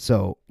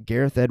 So,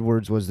 Gareth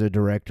Edwards was the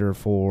director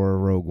for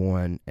Rogue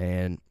One,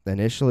 and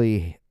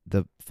initially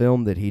the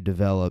film that he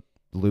developed,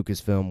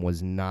 Lucasfilm,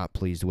 was not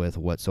pleased with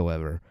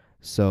whatsoever.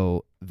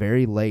 So,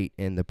 very late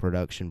in the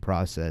production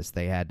process,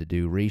 they had to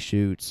do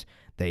reshoots.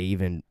 They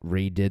even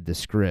redid the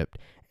script,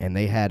 and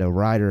they had a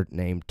writer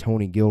named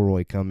Tony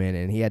Gilroy come in,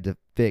 and he had to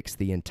fix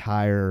the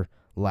entire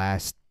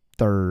last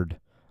third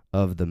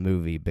of the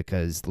movie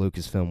because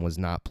Lucasfilm was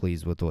not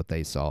pleased with what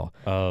they saw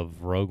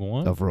Of Rogue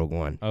One? of Rogue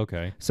One.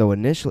 Okay. So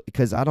initially,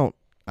 because I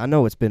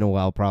know it's been a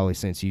while probably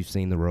since you've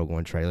seen the Rogue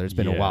One trailer. It's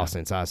been a while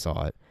since I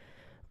saw it.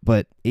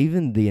 But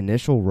even the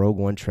initial Rogue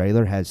One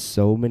trailer has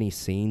so many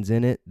scenes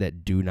in it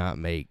that do not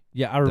make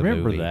I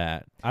remember movie.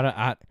 that.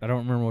 I don't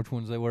remember which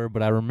ones they were,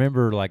 but I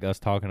remember like us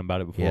talking about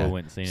it before we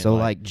went and seen it. So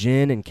like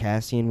Jyn and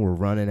Cassian were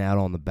running out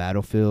on the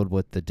battlefield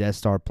with the Death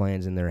Star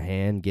plans in their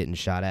hand, getting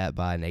shot at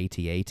by an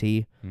AT-AT.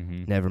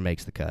 Never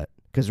makes the cut.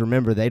 Because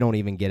remember, they don't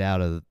even get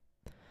out of,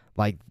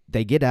 like,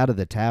 they get out of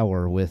the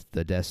tower with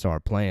the Death Star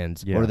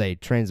plans, or they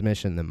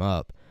transmission them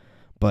up.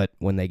 But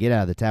when they get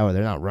out of the tower,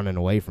 they're not running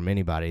away from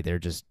anybody. They're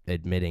just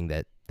admitting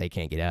that they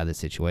can't get out of the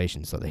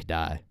situation, so they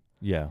die.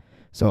 Yeah.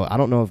 So I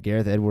don't know if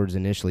Gareth Edwards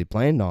initially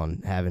planned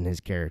on having his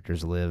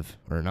characters live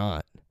or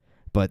not,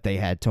 but they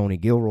had Tony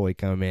Gilroy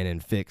come in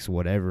and fix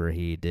whatever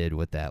he did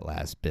with that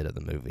last bit of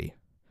the movie.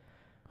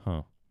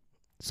 Huh.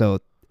 So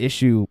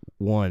issue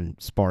 1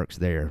 sparks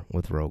there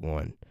with Rogue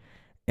One.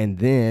 And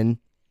then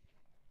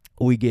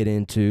we get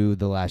into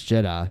The Last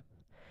Jedi.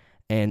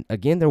 And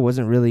again, there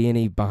wasn't really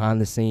any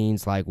behind the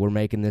scenes, like, we're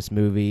making this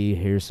movie,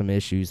 here's some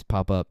issues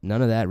pop up.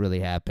 None of that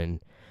really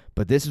happened.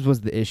 But this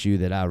was the issue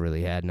that I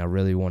really had, and I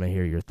really want to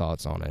hear your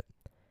thoughts on it.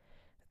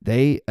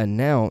 They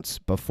announce,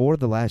 before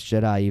The Last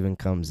Jedi even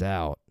comes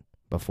out,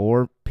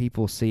 before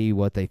people see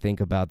what they think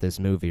about this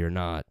movie or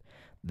not,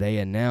 they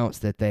announce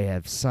that they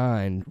have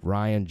signed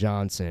Rian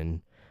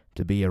Johnson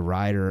to be a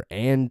writer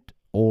and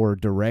or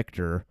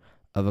director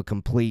of a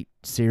complete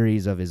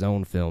series of his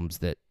own films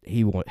that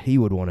he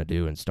would want to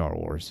do in Star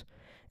Wars.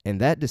 And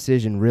that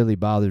decision really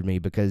bothered me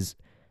because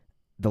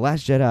The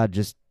Last Jedi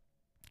just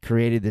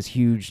created this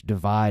huge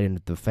divide in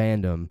the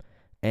fandom,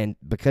 and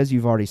because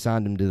you've already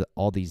signed him to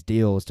all these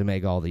deals to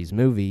make all these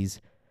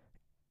movies,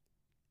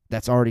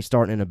 that's already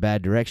starting in a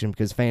bad direction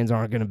because fans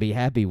aren't going to be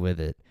happy with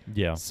it.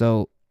 Yeah.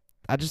 So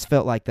I just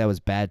felt like that was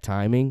bad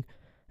timing,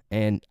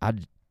 and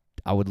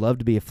I would love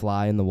to be a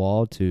fly in the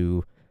wall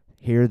to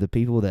hear the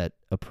people that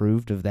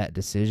approved of that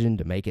decision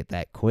to make it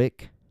that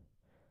quick.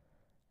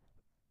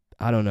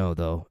 I don't know,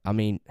 though. I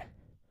mean,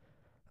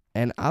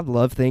 and I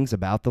love things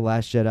about The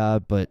Last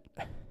Jedi,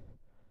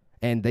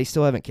 and they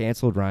still haven't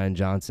canceled Rian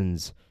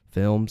Johnson's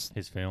films.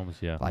 His films,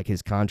 yeah. Like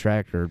his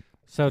contract or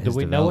So do his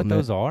we know what development.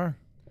 those are?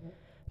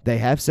 They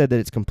have said that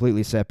it's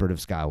completely separate of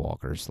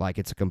Skywalker's. Like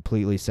it's a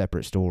completely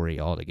separate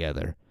story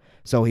altogether.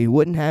 So he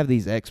wouldn't have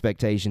these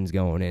expectations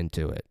going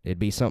into it. It'd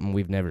be something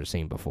we've never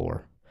seen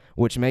before,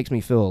 which makes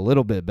me feel a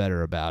little bit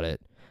better about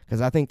it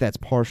because I think that's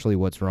partially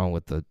what's wrong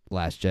with The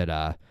Last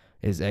Jedi.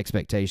 His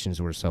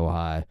expectations were so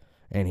high,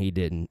 and he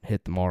didn't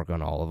hit the mark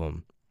on all of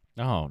them.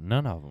 Oh,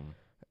 none of them.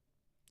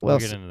 Well, We'll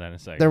get into that in a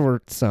second. there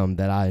were some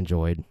that I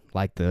enjoyed,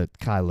 like the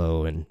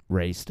Kylo and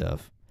Rey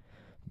stuff.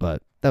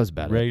 But that was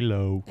about it.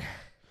 Raylo.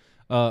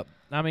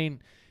 I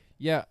mean,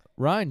 yeah,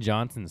 Ryan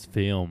Johnson's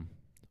film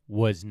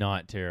was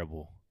not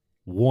terrible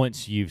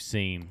once you've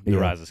seen The Yeah.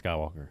 Rise of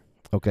Skywalker.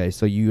 Okay,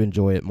 so you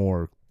enjoy it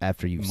more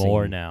after you've seen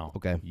More now.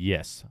 Okay.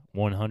 Yes,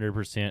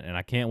 100%. And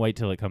I can't wait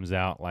till it comes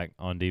out like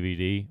on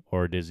DVD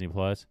or Disney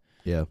Plus,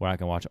 Yeah. where I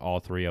can watch all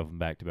three of them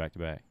back to back to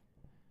back.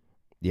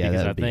 Yeah,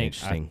 Because that'd be I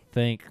interesting.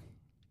 think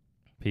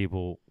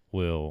people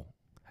will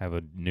have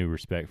a new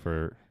respect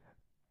for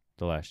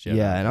The Last Jedi.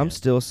 Yeah, and I'm again.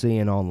 still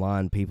seeing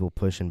online people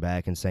pushing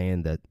back and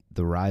saying that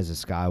The Rise of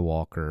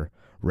Skywalker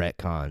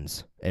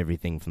retcons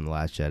everything from The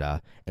Last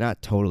Jedi, and I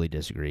totally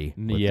disagree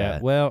with Yeah,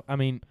 that. well, I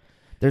mean,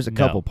 There's a no.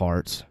 couple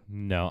parts.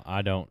 no,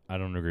 I don't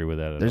agree with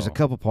that at There's all. a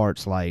couple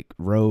parts like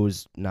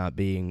Rose not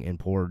being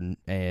important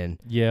and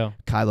Yeah,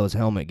 Kylo's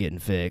helmet getting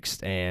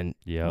fixed and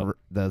yeah.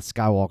 the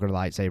Skywalker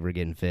lightsaber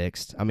getting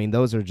fixed. I mean,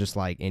 those are just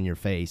like in your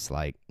face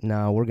like,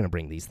 no, we're going to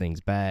bring these things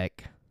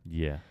back.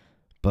 Yeah.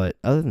 But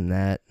other than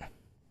that,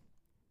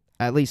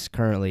 at least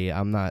currently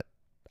I'm not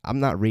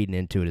reading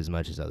into it as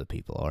much as other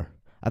people are.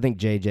 I think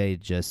JJ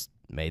just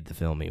made the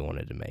film he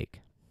wanted to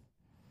make.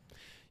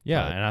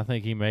 Yeah, But- and I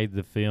think he made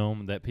the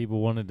film that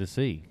people wanted to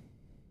see,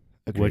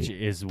 Agreed. which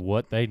is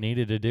what they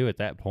needed to do at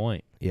that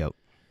point. Yep.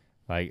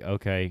 Like,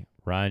 okay,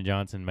 Ryan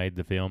Johnson made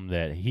the film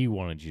that he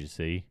wanted you to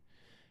see,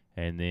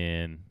 and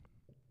then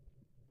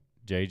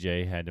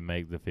JJ had to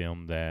make the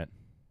film that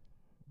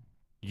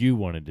you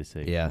wanted to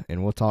see. Yeah,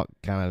 and we'll talk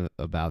kind of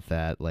about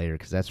that later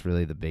because that's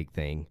really the big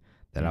thing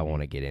that I Mhm.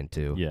 want to get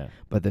into. Yeah.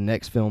 But the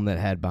next film that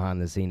had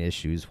behind the scene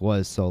issues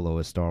was Solo: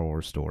 A Star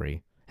Wars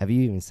Story. Have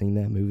you even seen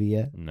that movie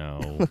yet?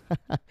 No.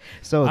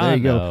 So there I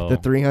you go. know. The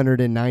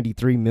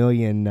 393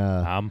 million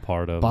I'm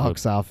part of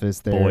box office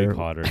the there.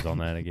 boycotters on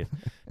that again.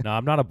 No,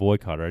 I'm not a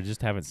boycotter. I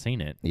just haven't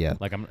seen it. Yeah.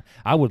 Like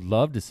I would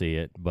love to see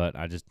it, but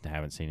I just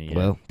haven't seen it yet.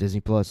 Well,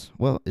 Disney Plus.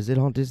 Well, is it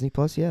on Disney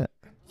Plus yet?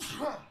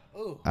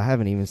 I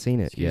haven't even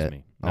seen it Excuse yet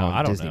me. No, on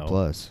I don't Disney know.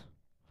 Plus.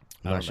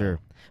 I'm I not don't sure. know.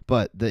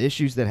 But the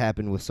issues that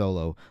happened with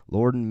Solo,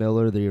 Lord and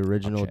Miller, the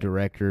original check.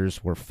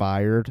 directors, were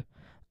fired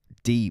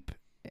deep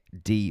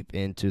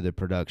into the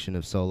production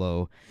of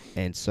Solo.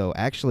 And so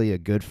actually a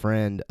good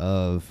friend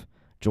of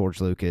George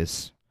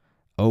Lucas,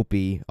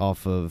 Opie,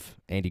 off of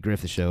Andy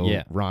Griffith Show,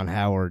 Yeah. Ron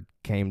Howard,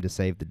 came to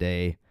save the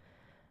day.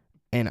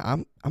 And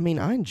I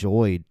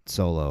enjoyed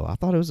Solo. I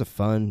thought it was a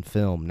fun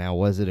film. Now,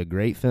 was it a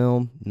great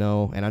film?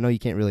 No. And I know you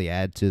can't really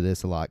add to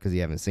this a lot because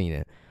you haven't seen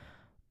it.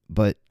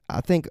 But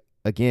I think,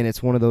 again,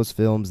 it's one of those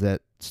films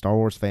that Star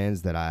Wars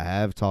fans that I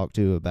have talked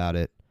to about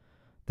it,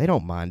 they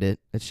don't mind it.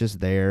 It's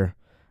just there.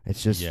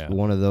 It's just Yeah.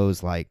 one of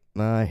those like,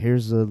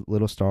 here's a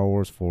little Star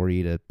Wars for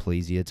you to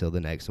please you till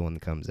the next one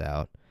comes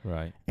out.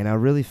 Right. And I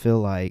really feel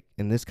like,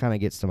 and this kind of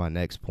gets to my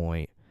next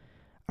point,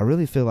 I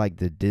really feel like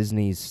the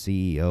Disney's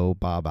CEO,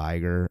 Bob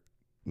Iger,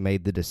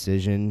 made the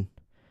decision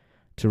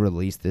to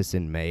release this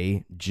in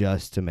May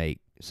just to make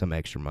some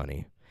extra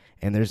money.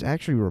 And there's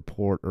actually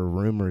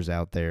rumors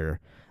out there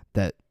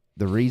that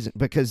the reason,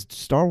 because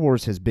Star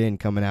Wars has been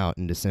coming out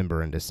in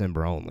December and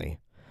December only.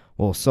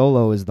 Well,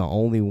 Solo is the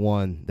only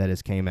one that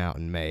has came out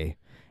in May.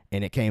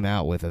 And it came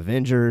out with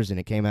Avengers, and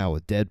it came out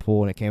with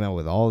Deadpool, and it came out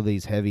with all of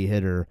these heavy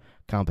hitter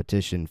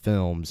competition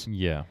films.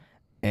 Yeah.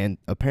 And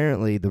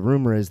apparently the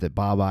rumor is that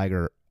Bob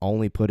Iger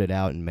only put it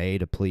out in May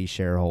to please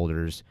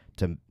shareholders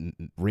to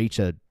reach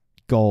a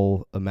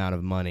goal amount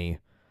of money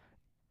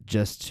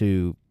just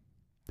to,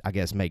 I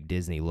guess, make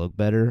Disney look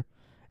better.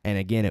 And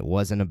again, it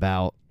wasn't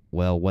about,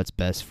 well, what's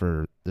best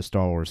for the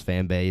Star Wars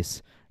fan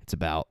base. It's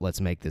about,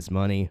 let's make this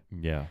money.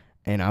 Yeah.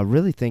 And I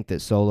really think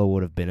that Solo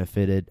would have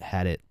benefited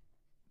had it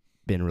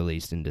been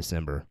released in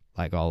December,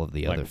 like all of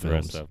the Like other the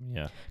rest films. of them,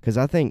 yeah. Because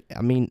I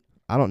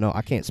don't know.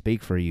 I can't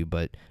speak for you,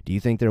 but do you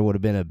think there would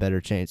have been a better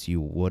chance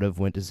you would have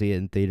went to see it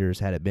in theaters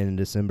had it been in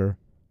December?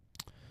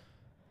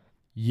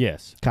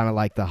 Yes. Kind of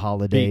like the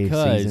holiday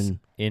Because season.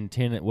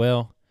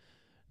 well,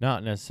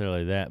 not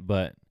necessarily that,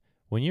 but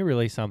when you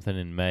release something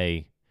in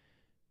May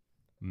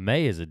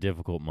is a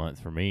difficult month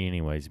for me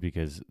anyways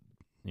because,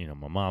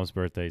 my mom's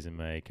birthday's in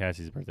May,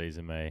 Cassie's birthday's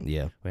in May.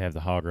 Yeah. We have the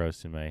hog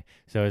roast in May.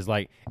 So it's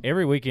like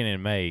every weekend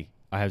in May,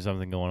 I have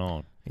something going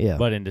on. Yeah.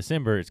 But in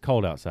December, it's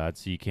cold outside,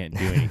 so you can't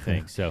do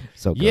anything. So,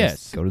 So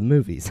yes. go to the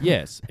movies.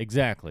 yes,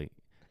 exactly.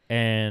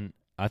 And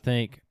I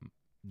think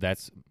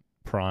that's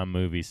prime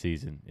movie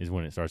season is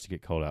when it starts to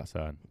get cold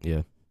outside.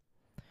 Yeah.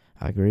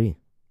 I agree.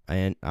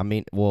 And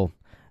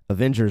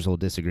Avengers will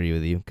disagree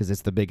with you because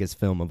it's the biggest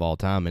film of all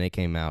time and it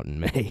came out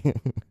in May.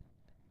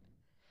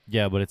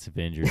 Yeah, but it's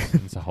Avengers.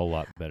 It's a whole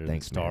lot better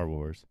Thanks, than Star man.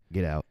 Wars.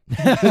 Get out.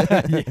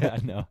 Yeah,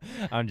 no,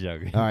 I'm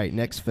joking. All right,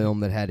 next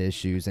film that had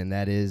issues, and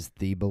that is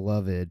the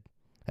beloved,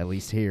 at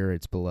least here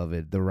it's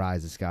beloved, The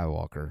Rise of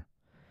Skywalker.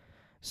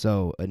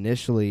 So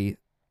initially,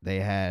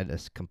 they had a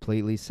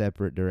completely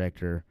separate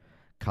director,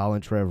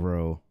 Colin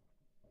Trevorrow,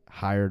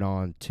 hired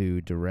on to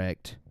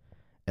direct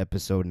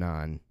Episode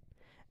 9,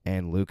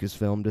 and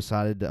Lucasfilm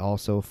decided to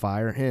also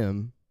fire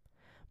him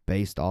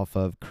based off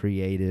of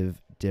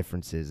creative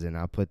differences, and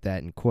I put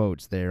that in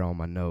quotes there on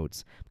my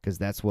notes because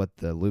that's what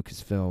the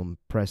Lucasfilm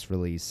press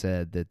release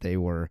said, that they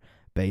were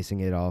basing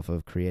it off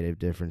of creative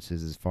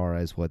differences as far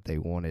as what they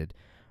wanted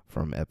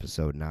from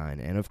episode 9.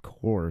 And of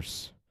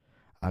course,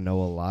 I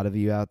know a lot of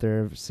you out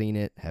there have seen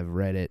it, have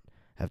read it,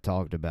 have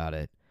talked about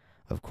it.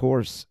 Of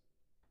course,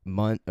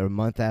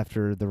 month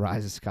after The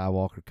Rise of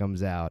Skywalker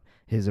comes out,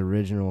 his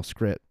original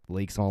script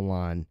leaks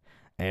online,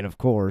 and of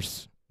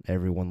course,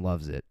 everyone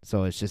loves it.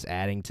 So it's just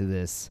adding to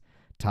this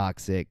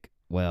toxic,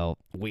 well,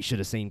 we should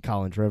have seen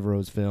Colin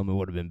Trevorrow's film, it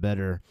would have been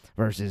better,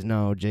 versus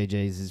no,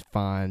 JJ's is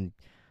fine.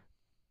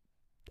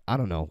 I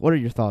don't know. What are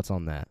your thoughts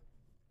on that?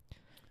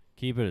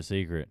 Keep it a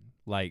secret.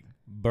 Like,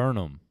 burn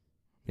them.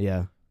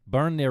 Yeah.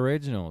 Burn the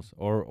originals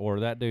or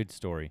that dude's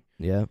story.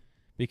 Yeah.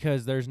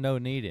 Because there's no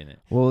need in it.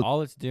 Well,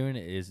 all it's doing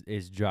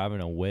is driving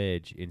a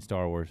wedge in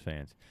Star Wars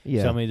fans.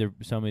 yeah. Some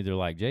either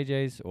like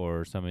JJ's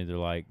or some either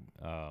like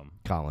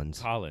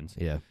Collins.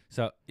 Yeah.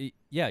 So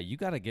yeah, you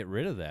got to get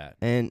rid of that.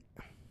 And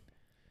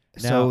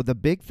Now, so the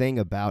big thing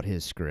about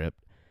his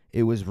script,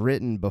 it was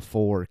written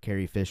before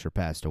Carrie Fisher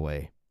passed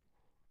away.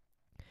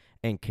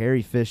 And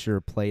Carrie Fisher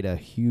played a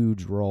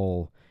huge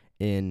role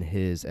in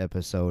his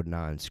episode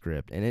 9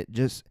 script. And it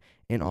just,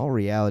 in all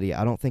reality,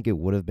 I don't think it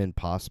would have been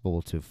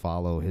possible to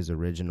follow his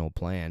original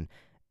plan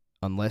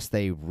unless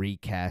they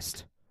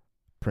recast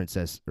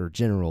Princess or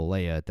General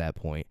Leia at that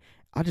point.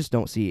 I just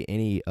don't see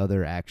any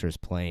other actress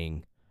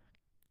playing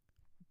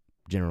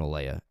General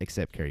Leia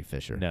except Carrie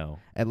Fisher. no,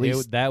 At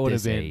least that would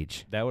have this been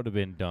age. that would have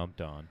been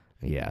dumped on.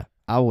 Yeah,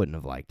 I wouldn't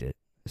have liked it.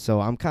 So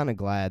I'm kind of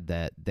glad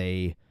that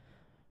they,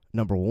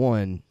 number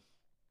one,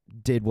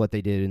 did what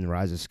they did in The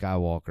Rise of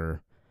Skywalker.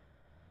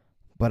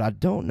 But I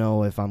don't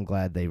know if I'm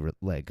glad they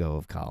let go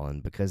of Colin,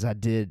 because I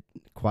did,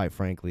 quite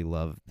frankly,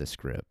 love the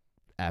script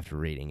after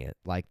reading it.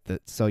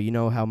 So you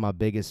know how my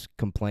biggest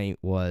complaint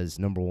was,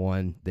 number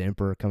one, the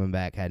Emperor coming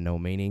back had no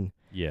meaning.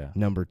 Yeah.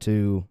 Number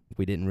two,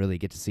 we didn't really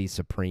get to see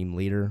Supreme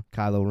Leader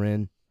Kylo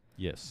Ren.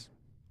 Yes.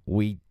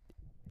 We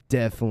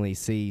definitely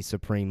see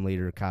Supreme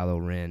Leader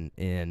Kylo Ren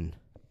in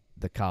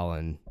the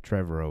Colin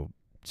Trevorrow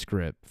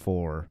script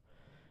for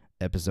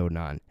episode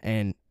 9.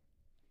 And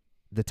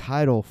the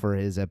title for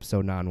his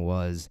episode 9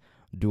 was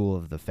Duel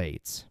of the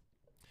Fates.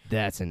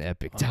 That's an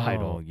epic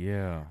title. Oh,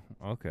 yeah.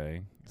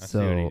 Okay. I see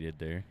So- what he did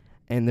there.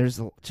 And there's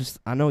just,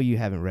 I know you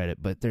haven't read it,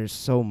 but there's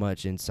so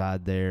much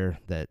inside there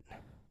that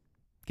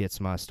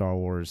gets my Star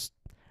Wars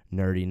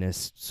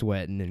nerdiness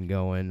sweating and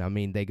going. I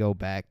mean, they go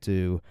back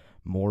to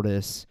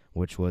Mortis,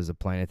 which was a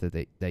planet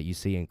that you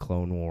see in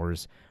Clone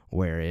Wars,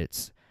 where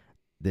it's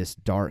this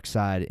dark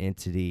side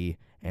entity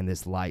and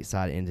this light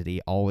side entity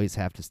always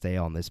have to stay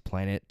on this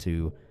planet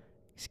to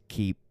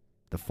keep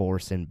the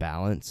Force in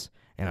balance.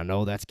 And I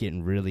know that's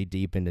getting really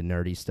deep into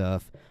nerdy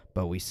stuff,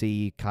 but we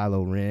see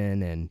Kylo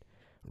Ren and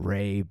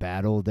Rey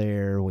battle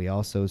there. We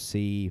also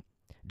see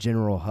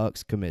General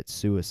Hux commit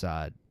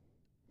suicide,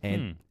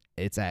 and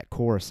it's at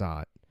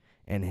Coruscant.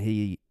 And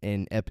he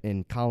in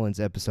Colin's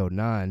episode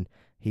 9,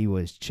 he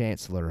was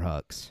Chancellor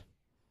Hux,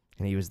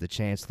 and he was the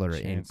Chancellor.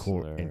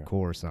 in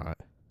Coruscant.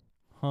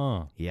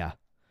 Huh. Yeah.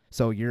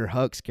 So your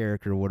Hux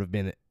character would have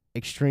been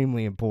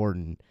extremely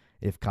important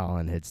if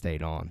Colin had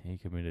stayed on. He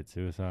committed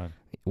suicide.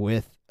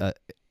 With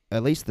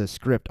at least the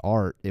script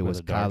art, it With was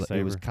a dark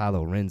Kylo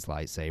saber? Ren's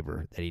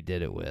lightsaber that he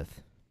did it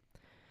with.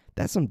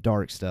 That's some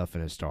dark stuff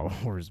in a Star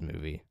Wars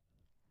movie.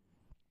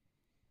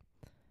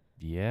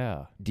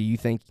 Yeah. Do you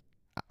think?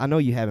 I know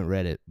you haven't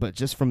read it, but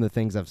just from the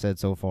things I've said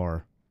so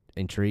far,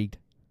 intrigued,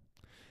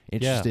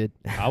 interested.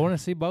 I want to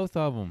see both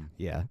of them.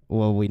 Yeah.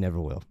 Well, we never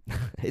will.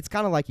 It's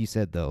kind of like you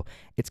said, though.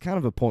 It's kind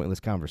of a pointless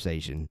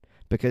conversation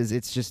because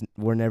it's just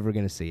we're never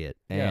going to see it.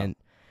 Yeah. And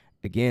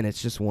again,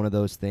 it's just one of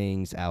those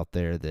things out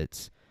there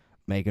that's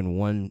making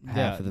one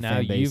half of the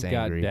fan base now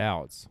angry you've got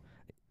doubts.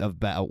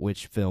 about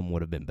which film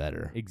would have been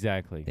better.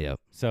 Exactly. Yep.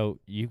 So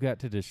you've got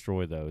to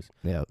destroy those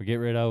Yep. or get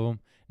rid of them.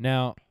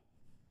 Now,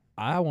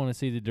 I want to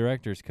see the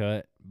director's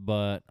cut,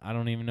 but I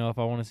don't even know if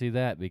I want to see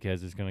that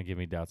because it's going to give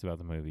me doubts about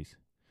the movies.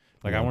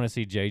 Like, I Yeah. want to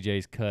see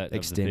JJ's cut of the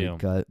Extended film.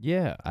 cut.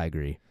 Yeah. I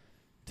agree.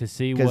 To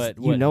see Because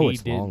what you know he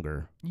it's did.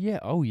 longer. Yeah.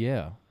 Oh,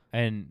 yeah.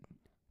 And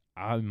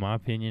in my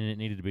opinion, it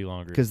needed to be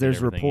longer. Because to get there's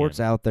everything reports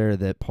in. out there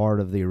that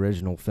part of the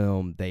original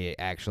film, they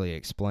actually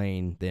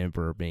explain the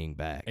Emperor being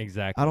back.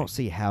 Exactly. I don't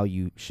see how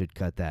you should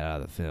cut that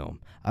out of the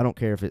film. I don't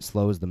care if it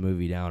slows the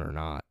movie down or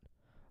not.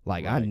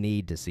 Like, I Right.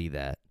 need to see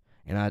that.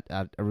 And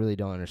I really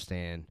don't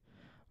understand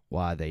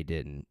why they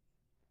didn't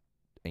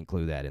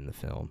include that in the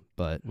film.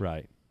 But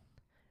Right.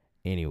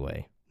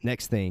 anyway,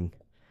 next thing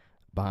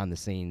behind the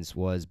scenes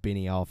was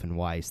Benioff and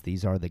Weiss.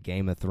 These are the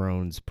Game of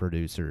Thrones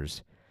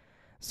producers.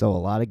 So a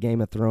lot of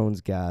Game of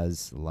Thrones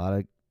guys, a lot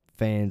of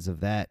fans of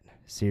that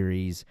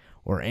series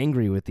were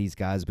angry with these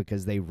guys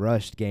because they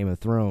rushed Game of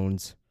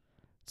Thrones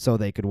so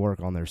they could work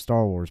on their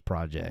Star Wars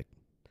project.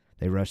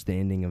 They rushed the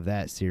ending of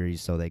that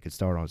series so they could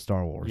start on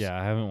Star Wars. Yeah,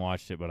 I haven't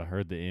watched it, but I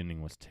heard the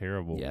ending was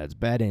terrible. Yeah, it's a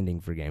bad ending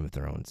for Game of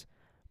Thrones.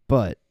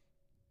 But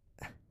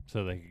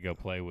So they could go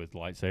play with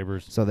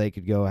lightsabers. so they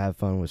could go have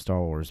fun with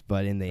Star Wars.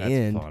 But in the That's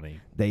end,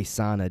 funny. they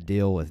sign a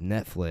deal with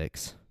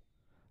Netflix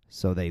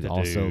so they To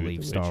also do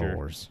leave The Star Witcher?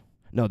 Wars.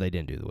 No, they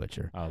didn't do The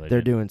Witcher. Oh, They're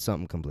didn't. doing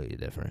something completely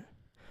different.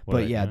 What are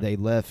But yeah, doing? they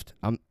left.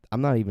 I'm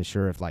not even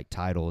sure if like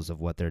titles of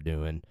what they're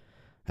doing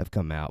have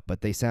come out,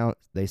 but they sound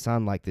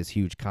like this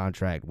huge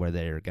contract where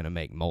they're going to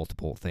make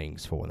multiple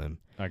things for them.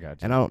 I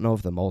got you. And I don't know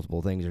if the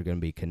multiple things are going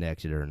to be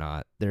connected or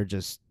not. They're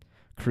just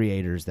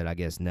creators that I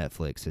guess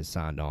Netflix has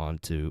signed on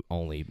to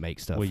only make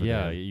stuff Well, for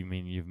yeah, them you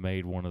mean you've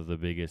made one of the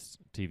biggest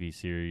TV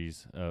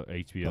series,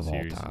 HBO of all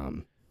series,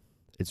 time.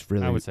 It's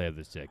really I would say of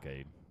this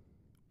decade.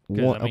 'Cause,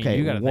 one, I mean, okay,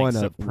 you gotta think one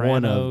of the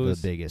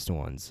Sopranos. biggest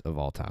ones of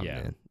all time.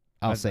 Yeah. Then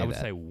I'll say I would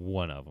that. say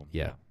one of them.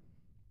 Yeah.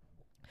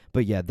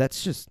 But yeah,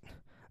 that's just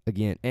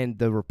again, and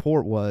the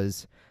report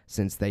was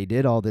since they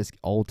did all this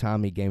old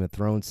timey Game of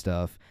Thrones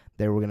stuff,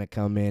 they were gonna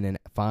come in and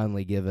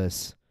finally give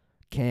us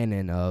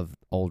canon of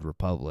Old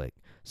Republic.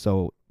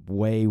 So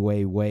way,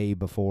 way, way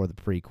before the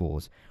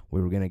prequels,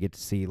 we were gonna get to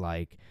see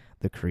like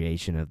the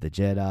creation of the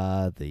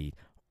Jedi, the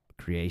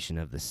creation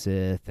of the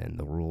Sith, and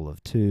the rule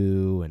of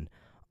two, and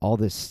all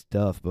this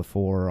stuff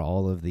before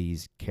all of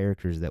these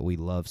characters that we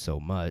love so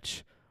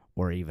much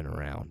were even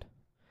around.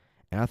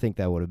 And I think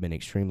that would have been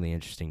extremely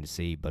interesting to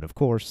see, but of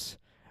course,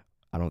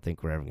 I don't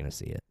think we're ever going to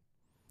see it.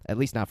 At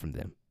least not from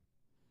them.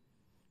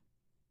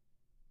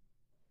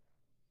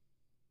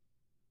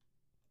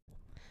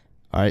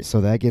 All right,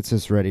 so that gets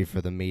us ready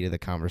for the meat of the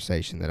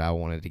conversation that I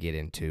wanted to get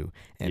into,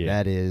 and Yeah.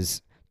 that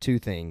is two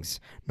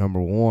things.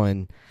 Number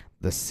one,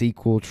 the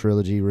sequel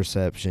trilogy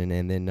reception,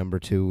 and then number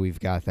two, we've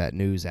got that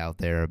news out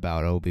there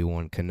about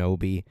Obi-Wan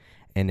Kenobi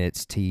and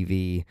its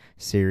TV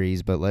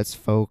series, but let's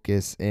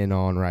focus in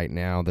on right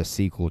now the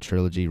sequel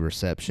trilogy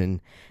reception.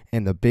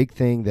 And the big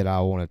thing that I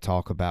want to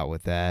talk about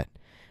with that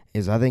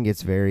is I think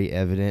it's very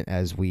evident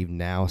as we've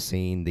now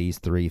seen these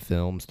three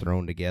films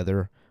thrown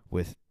together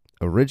with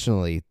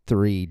originally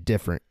three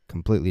different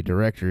completely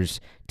directors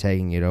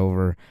taking it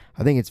over.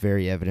 I think it's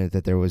very evident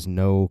that there was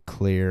no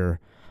clear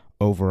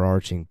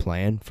overarching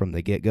plan from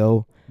the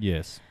get-go.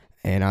 Yes.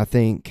 And I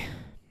think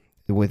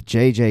with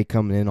JJ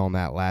coming in on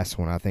that last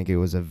one, I think it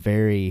was a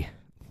very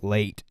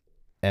late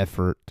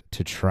effort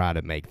to try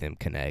to make them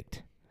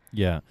connect.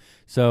 Yeah.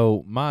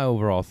 So my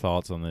overall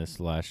thoughts on this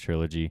last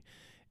trilogy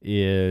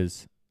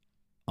is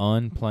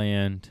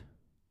unplanned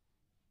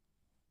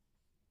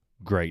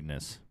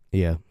greatness.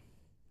 Yeah.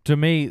 To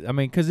me, I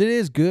mean, because it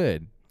is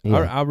good. Yeah.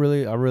 I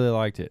really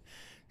liked it.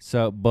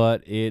 So,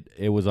 but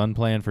it was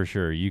unplanned for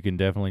sure. You can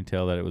definitely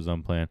tell that it was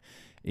unplanned.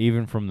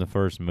 Even from the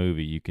first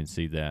movie, you can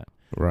see that.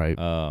 Right.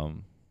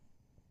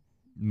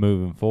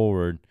 Moving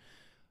forward,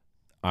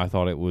 I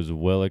thought it was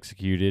well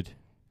executed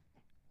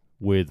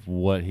with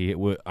what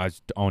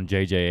on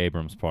J.J.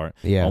 Abrams' part.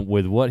 Yeah.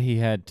 With what he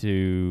had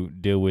to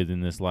deal with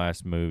in this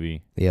last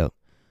movie, Yep.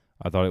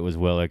 I thought it was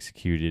well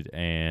executed,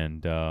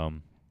 and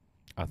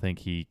I think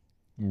he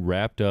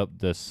wrapped up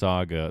the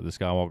saga, the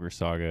Skywalker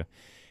saga,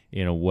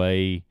 in a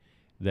way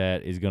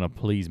that is going to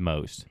please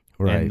most.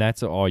 Right. And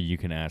that's all you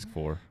can ask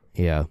for.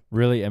 Yeah.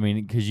 Really, I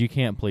mean, because you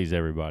can't please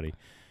everybody.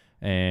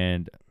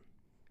 And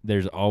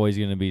there's always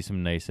going to be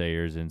some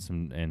naysayers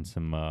and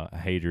some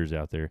haters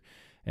out there.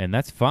 And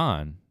that's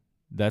fine.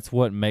 That's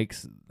what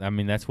makes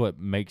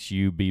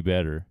you be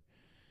better,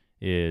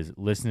 is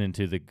listening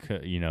to the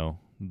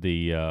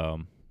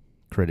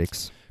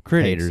Critics.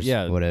 critics, Haters.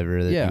 yeah,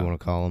 Whatever that yeah. you want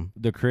to call them.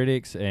 the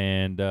critics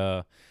and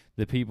the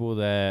people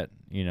that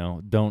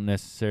don't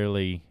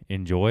necessarily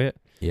enjoy it.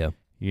 Yeah.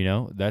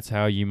 That's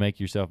how you make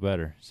yourself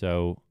better.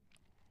 So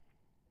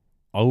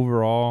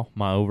overall,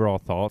 my overall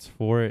thoughts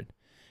for it,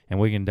 and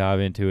we can dive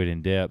into it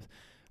in depth.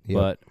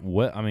 Yep.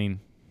 But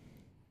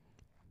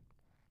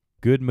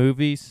good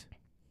movies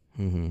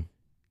Mm-hmm.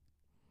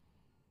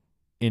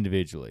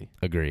 individually.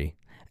 Agree.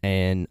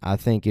 And I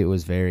think it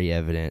was very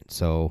evident.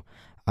 So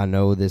I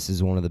know this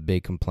is one of the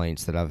big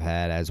complaints that I've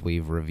had as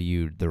we've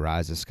reviewed The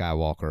Rise of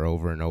Skywalker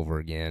over and over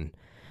again,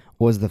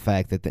 was the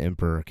fact that the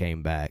Emperor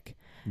came back.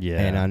 Yeah.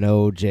 And I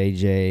know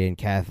JJ and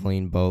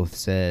Kathleen both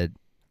said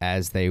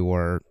as they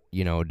were,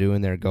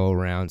 doing their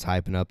go-arounds,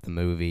 hyping up the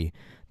movie,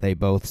 they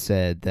both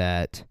said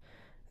that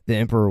the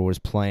Emperor was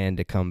planned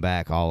to come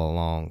back all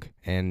along.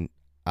 And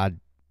I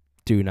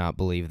do not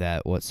believe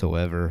that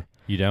whatsoever.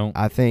 You don't?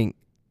 I think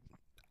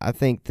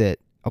that,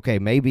 okay,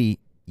 maybe,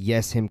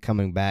 yes, him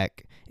coming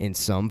back in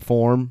some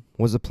form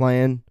was a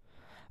plan.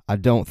 I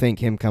don't think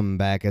him coming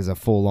back as a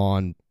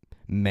full-on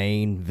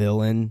main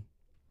villain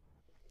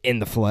in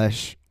the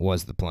flesh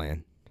was the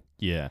plan.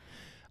 Yeah.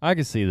 I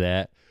can see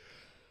that.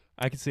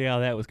 I can see how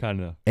that was kind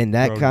of... And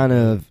that thrown kind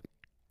together. of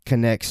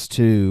connects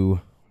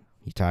to...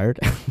 You tired?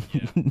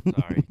 Yeah.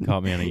 Sorry.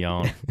 Caught me on a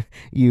yawn.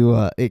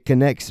 It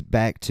connects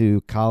back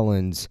to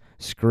Colin's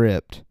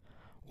script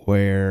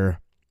where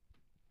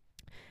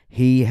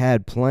he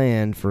had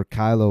planned for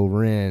Kylo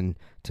Ren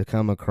to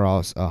come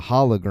across a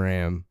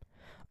hologram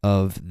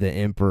of the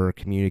Emperor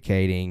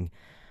communicating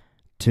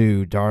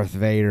to Darth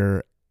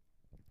Vader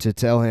to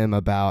tell him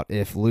about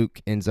if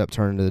Luke ends up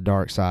turning to the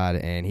dark side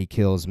and he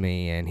kills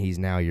me and he's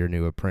now your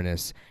new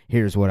apprentice,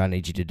 here's what I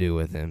need you to do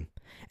with him.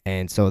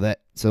 And so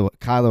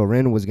Kylo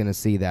Ren was going to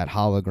see that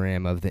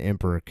hologram of the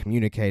Emperor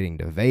communicating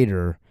to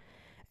Vader,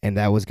 and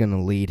that was going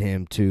to lead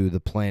him to the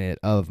planet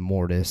of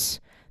Mortis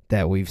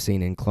that we've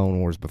seen in Clone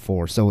Wars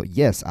before. So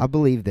yes, I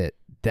believe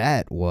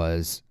that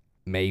was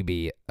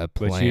maybe a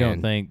plan. But you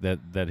don't think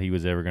that he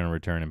was ever going to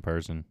return in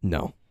person?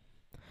 No.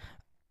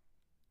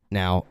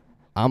 Now,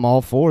 I'm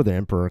all for the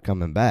Emperor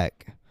coming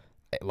back,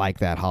 like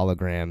that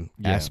hologram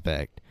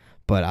aspect,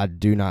 but I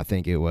do not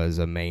think it was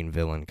a main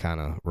villain kind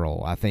of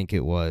role. I think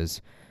it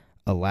was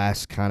a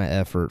last kind of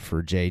effort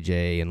for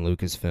JJ and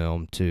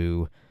Lucasfilm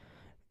to.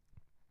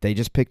 They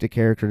just picked a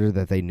character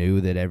that they knew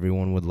that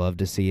everyone would love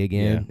to see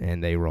again,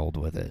 and they rolled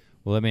with it.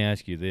 Well, let me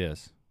ask you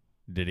this: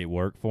 did it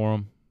work for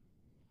him?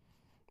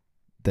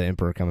 The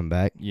Emperor coming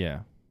back?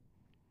 Yeah.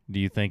 Do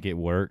you think it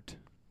worked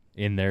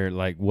in their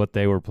like what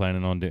they were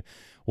planning on doing?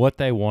 What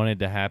they wanted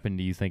to happen,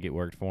 do you think it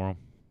worked for them?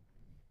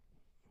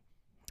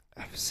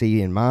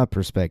 See, in my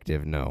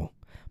perspective, no.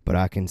 But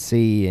I can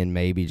see in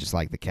maybe just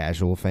like the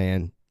casual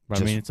fan. I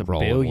mean, it's $1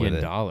 billion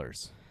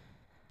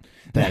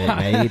that it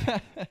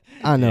made.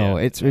 I know.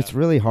 It's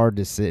really hard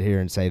to sit here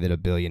and say that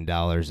 $1 billion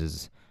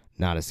is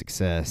not a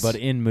success. But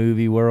in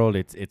movie world,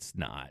 it's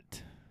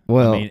not.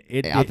 Well, I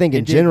mean, I think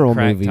in general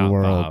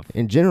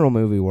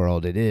movie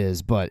world, it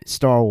is. But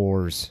Star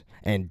Wars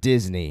and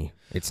Disney,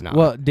 it's not.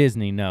 Well,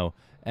 Disney, no.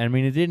 I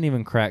mean, it didn't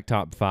even crack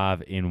top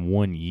 5 in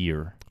 1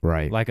 year.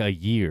 Right. Like a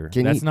year.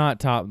 That's not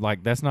top.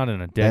 Like that's not in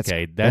a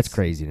decade. That's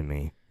crazy to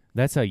me.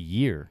 That's a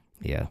year.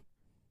 Yeah.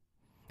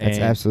 That's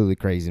absolutely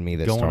crazy to me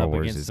that Star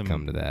Wars has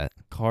come to that.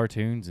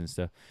 Cartoons and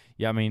stuff.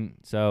 Yeah, I mean,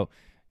 so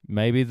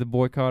maybe the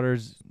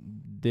boycotters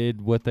did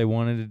what they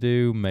wanted to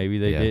do. Maybe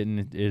they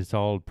didn't. It's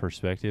all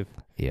perspective.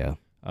 Yeah.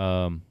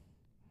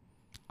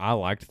 I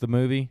liked the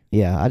movie.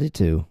 Yeah, I did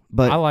too.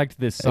 But I liked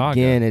this saga.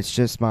 Again, it's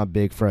just my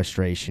big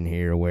frustration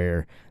here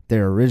where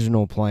their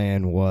original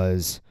plan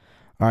was,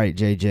 all right,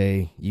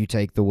 JJ, you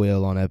take the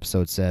wheel on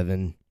episode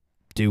 7,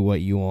 do what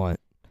you want.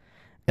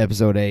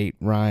 Episode 8,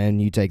 Ryan,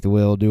 you take the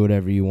wheel, do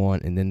whatever you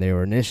want. And then they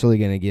were initially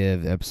going to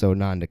give episode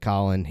 9 to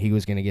Colin. He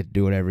was going to get to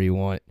do whatever he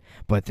want.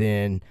 But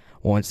then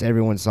once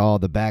everyone saw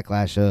the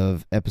backlash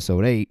of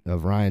episode 8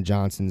 of Rian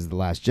Johnson's The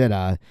Last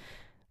Jedi,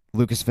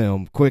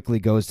 Lucasfilm quickly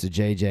goes to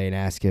JJ and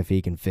asks if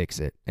he can fix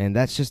it. And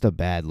that's just a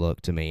bad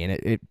look to me. And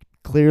it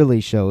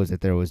clearly shows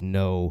that there was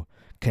no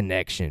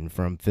connection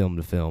from film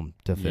to film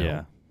to film.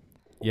 Yeah.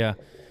 Yeah.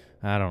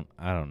 I don't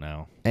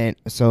know. And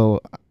so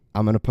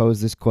I'm going to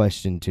pose this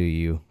question to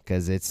you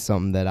because it's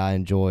something that I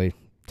enjoy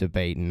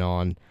debating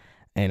on,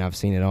 and I've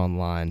seen it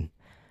online.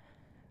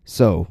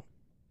 So,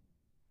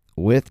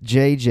 with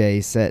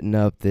JJ setting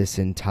up this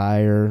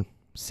entire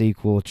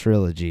sequel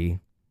trilogy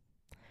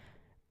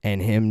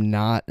and him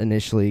not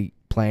initially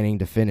planning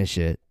to finish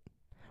it,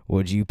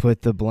 would you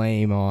put the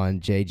blame on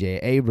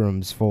J.J.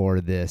 Abrams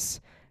for this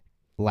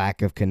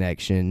lack of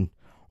connection,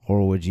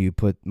 or would you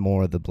put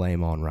more of the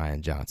blame on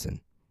Rian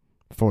Johnson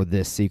for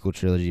this sequel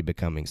trilogy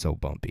becoming so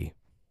bumpy?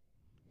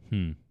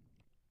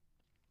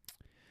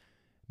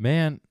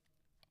 Man,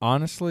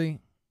 honestly,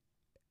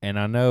 and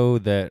I know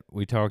that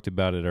we talked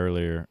about it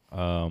earlier,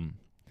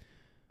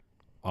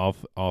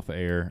 off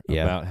air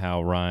about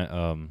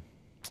how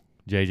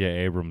J.J.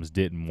 Abrams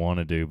didn't want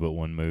to do but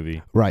one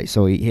movie. Right.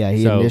 So he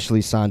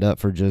initially signed up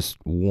for just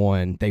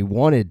one. They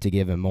wanted to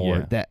give him more.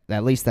 Yeah. That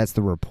at least that's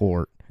the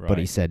report. Right. But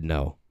he said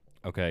no.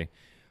 Okay.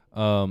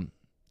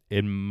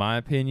 In my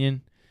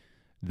opinion,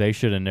 they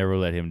should have never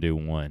let him do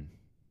one.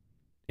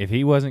 If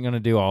he wasn't going to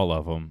do all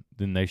of them,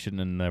 then they shouldn't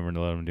have never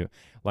let him do it.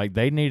 Like,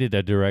 they needed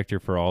a director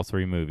for all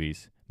 3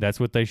 movies. That's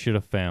what they should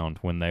have found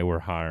when they were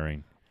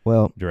hiring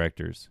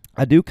directors.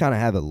 I do kind of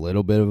have a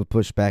little bit of a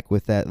pushback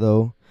with that,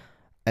 though.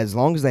 As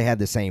long as they had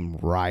the same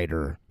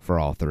writer for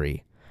all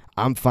 3,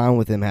 I'm fine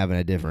with them having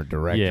a different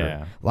director.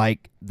 Yeah.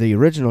 Like the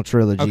original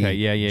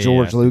trilogy,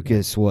 George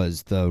Lucas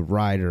was the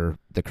writer,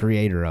 the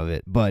creator of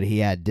it, but he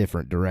had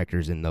different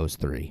directors in those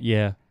 3.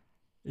 Yeah.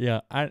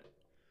 Yeah.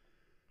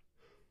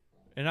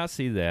 And I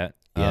see that.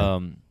 Yeah.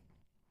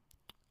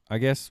 I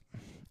guess,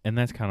 and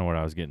that's kind of what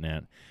I was getting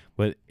at.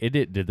 But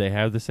did they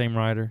have the same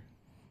writer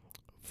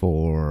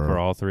for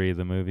all 3 of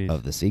the movies?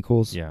 Of the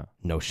sequels? Yeah.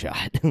 No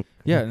shot.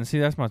 Yeah, and see,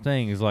 that's my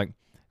thing, is like,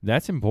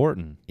 that's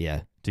important.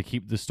 Yeah. To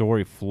keep the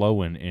story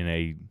flowing in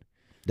a,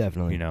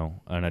 definitely, in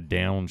a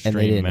downstream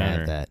and they didn't manner.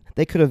 have that.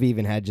 They could have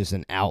even had just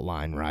an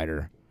outline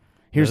writer.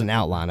 Here's an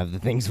outline of the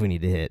things we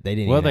need to hit. They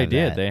didn't. Well, even they have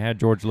did. that. They had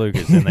George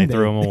Lucas, and they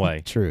threw him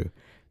away. True.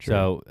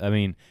 So I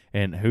mean,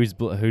 and who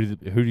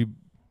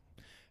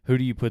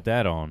do you put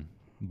that on,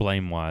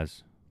 blame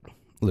wise?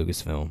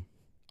 Lucasfilm.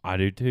 I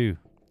do too.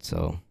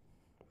 So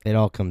it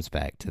all comes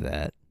back to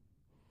that.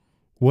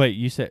 Wait,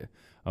 you said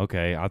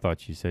okay? I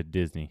thought you said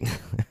Disney.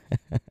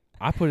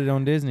 I put it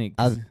on Disney.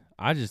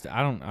 I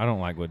don't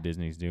like what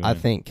Disney's doing. I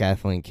think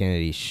Kathleen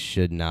Kennedy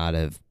should not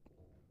have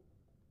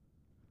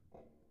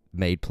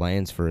made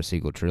plans for a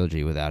sequel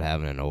trilogy without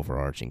having an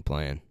overarching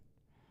plan.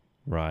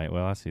 Right.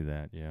 Well, I see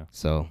that. Yeah.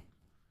 So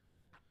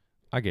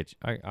I get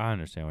you. I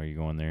understand where you're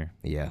going there.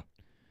 Yeah.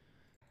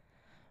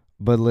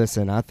 But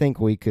listen, I think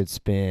we could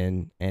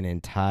spend an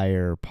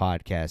entire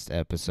podcast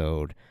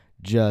episode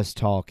just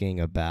talking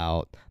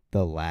about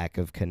the lack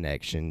of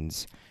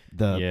connections,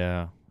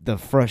 the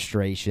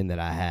frustration that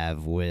I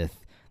have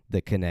with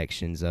the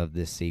connections of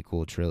this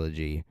sequel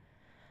trilogy.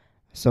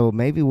 So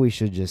maybe we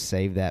should just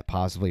save that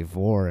possibly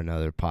for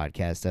another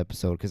podcast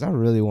episode, because I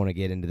really want to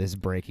get into this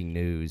breaking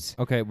news.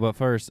 Okay, but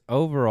first,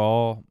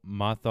 overall,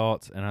 my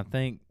thoughts, and I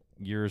think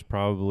yours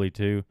probably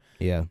too.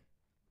 Yeah.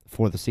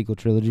 For the sequel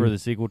trilogy? For the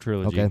sequel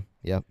trilogy. Okay.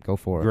 Yep. Go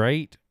for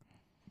it.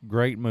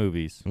 Great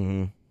movies.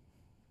 Mm-hmm.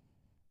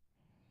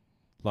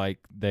 Like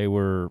they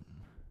were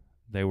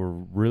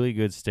really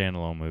good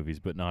standalone movies,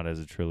 but not as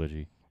a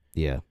trilogy.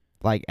 Yeah.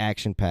 Like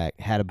action-packed.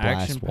 Had a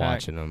blast Action-packed.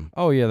 watching them.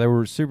 Oh yeah, they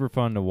were super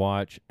fun to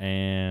watch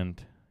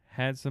and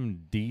had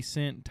some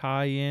decent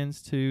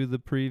tie-ins to the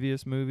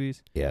previous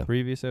movies, Yeah.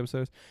 previous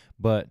episodes.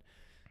 But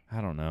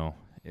I don't know.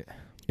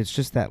 It's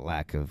just that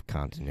lack of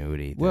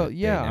continuity that Well,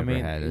 yeah, they I never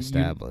mean, had you-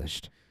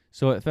 established.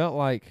 So it felt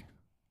like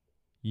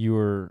you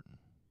were.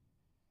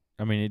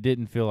 I mean, it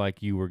didn't feel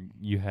like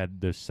you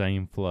had the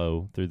same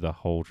flow through the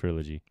whole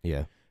trilogy,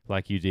 Yeah.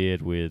 like you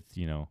did with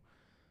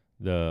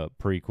the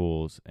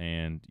prequels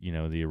and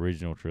the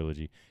original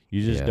trilogy.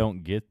 You just Yeah.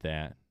 don't get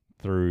that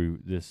through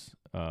this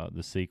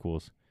the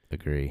sequels.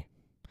 Agree.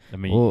 I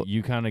mean, Well-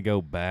 you kind of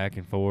go back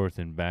and forth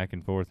and back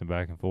and forth and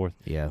back and forth,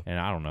 Yeah. and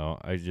I don't know.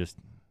 I just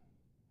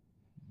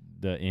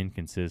the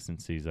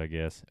inconsistencies, I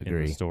guess, in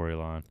Agree. the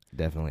storyline,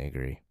 Definitely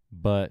agree.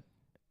 but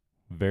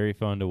very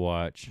fun to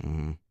watch.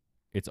 Mm-hmm.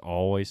 It's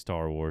always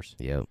Star Wars,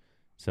 Yep.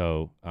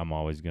 so I'm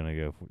always gonna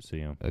go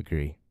see them,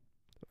 Agree.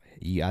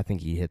 I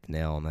think you hit the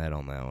nail on that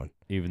one.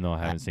 even though I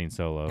haven't seen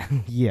Solo.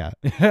 Yeah.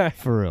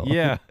 For real.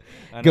 Yeah,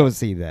 I Go know.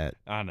 see that.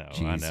 I know,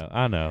 Jeez.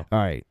 I know. All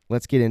right,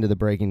 let's get into the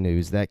breaking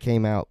news. That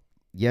came out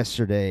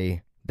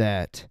yesterday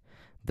that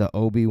the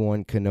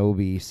Obi-Wan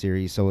Kenobi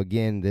series, so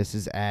again, this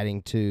is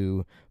adding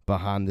to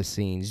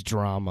behind-the-scenes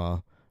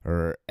drama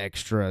or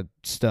extra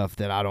stuff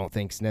that I don't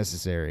think's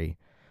necessary.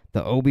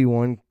 The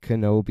Obi-Wan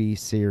Kenobi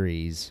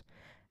series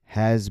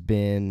has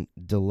been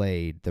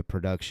delayed, the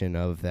production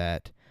of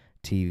that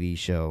TV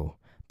show.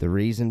 The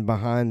reason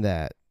behind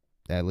that,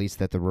 at least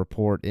that the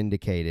report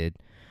indicated,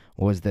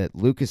 was that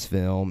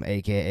Lucasfilm,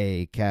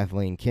 a.k.a.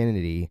 Kathleen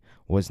Kennedy,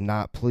 was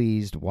not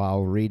pleased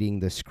while reading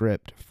the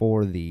script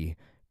for the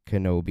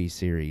Kenobi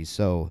series.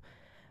 So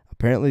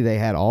apparently they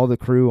had all the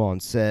crew on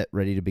set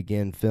ready to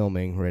begin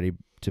filming, ready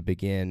to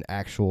begin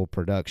actual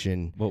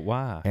production, But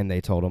why? and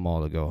they told them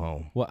all to go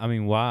home. Well, I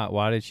mean,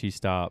 why did she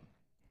stop?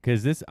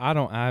 Because I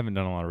haven't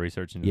done a lot of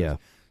research into Yeah. this.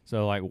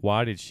 So, like,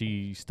 why did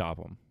she stop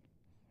them?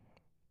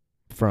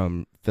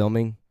 From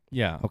filming?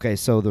 Yeah. Okay,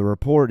 so the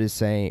report is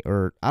saying,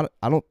 or I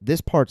don't,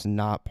 this part's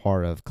not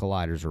part of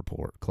Collider's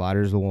report.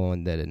 Collider's the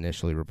one that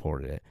initially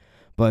reported it.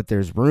 But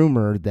there's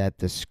rumor that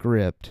the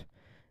script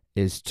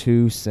is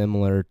too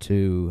similar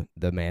to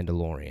The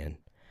Mandalorian.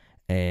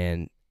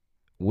 And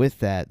with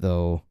that,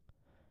 though,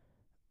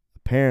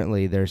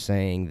 apparently they're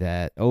saying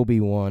that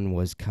Obi-Wan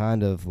was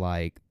kind of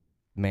like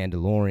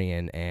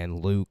Mandalorian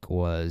and Luke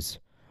was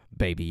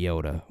Baby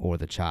Yoda or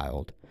the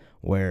child,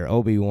 where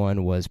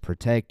Obi-Wan was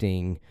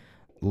protecting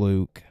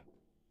Luke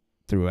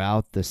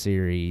throughout the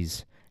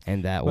series,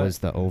 and that was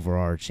the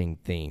overarching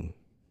theme.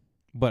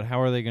 But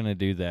how are they going to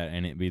do that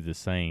and it be the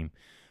same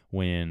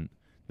when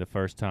the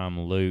first time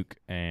Luke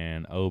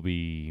and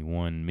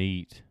Obi-Wan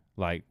meet,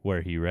 like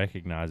where he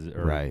recognizes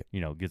or Right.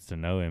 gets to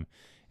know him,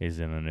 is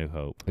in A New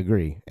Hope?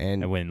 Agree.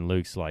 And And when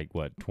Luke's like,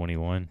 what,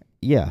 21,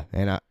 yeah,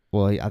 and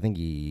I think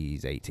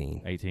he's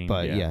 18. 18?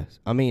 But yeah. yes,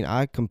 I mean,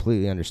 I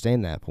completely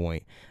understand that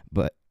point,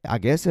 but I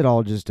guess it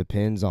all just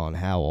depends on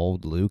how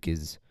old Luke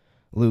is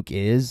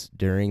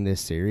during this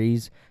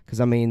series,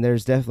 because I mean,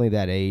 there's definitely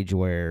that age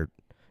where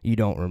you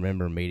don't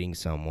remember meeting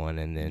someone,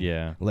 and then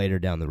Yeah. later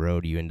down the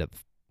road you end up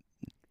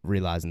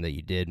realizing that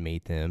you did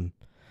meet them.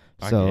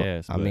 I So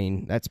guess, I but-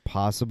 mean, that's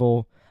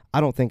possible.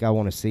 I don't think I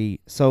want to see.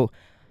 So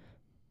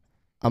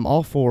I'm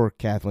all for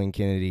Kathleen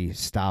Kennedy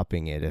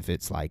stopping it if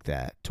it's like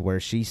that, to where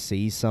she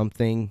sees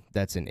something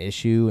that's an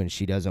issue and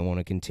she doesn't want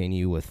to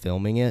continue with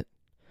filming it.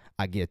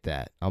 I get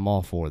that. I'm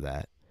all for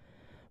that.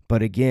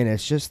 But again,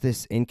 it's just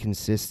this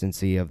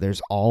inconsistency of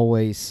there's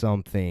always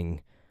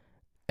something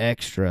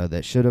extra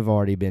that should have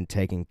already been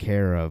taken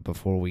care of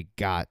before we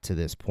got to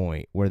this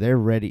point where they're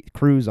ready,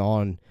 crews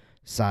on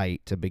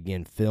site to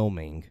begin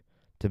filming,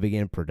 to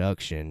begin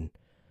production,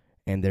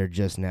 and they're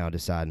just now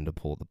deciding to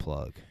pull the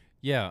plug.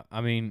 Yeah, I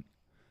mean,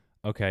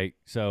 okay,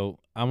 so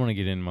I'm going to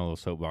get into my little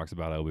soapbox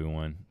about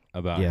Obi-Wan,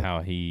 about Yeah.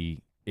 how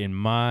he, in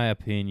my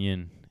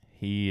opinion,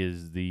 he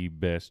is the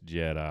best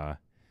Jedi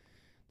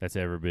that's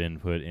ever been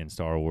put in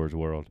Star Wars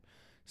world.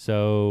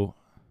 So,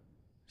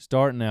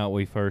 starting out,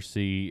 we first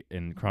see,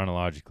 and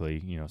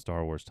chronologically,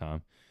 Star Wars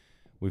time,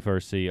 we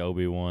first see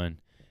Obi-Wan,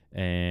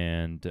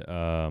 and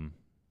the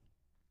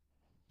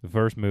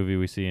first movie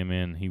we see him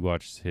in, he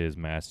watches his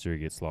master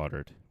get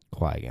slaughtered.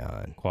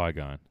 Qui-Gon.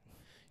 Qui-Gon.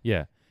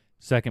 Yeah.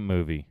 Second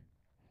movie,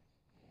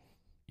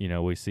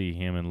 we see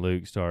him and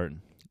Luke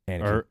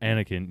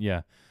Anakin,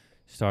 yeah,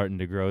 starting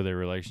to grow their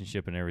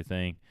relationship and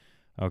everything.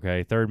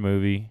 Okay, third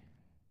movie,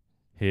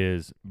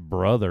 his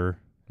brother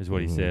is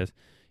what he says,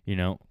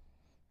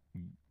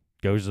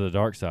 goes to the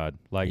dark side,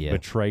 like Yeah.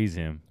 betrays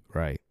him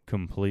Right.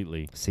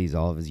 completely. Sees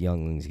all of his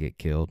younglings get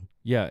killed.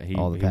 Yeah, he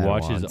All the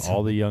watches Padawans.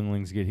 all the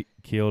younglings get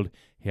killed.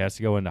 He has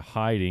to go into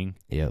hiding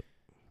Yep.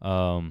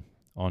 on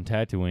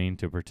Tatooine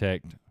to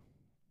protect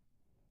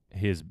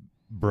his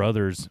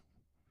brother's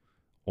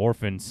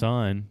orphan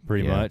son,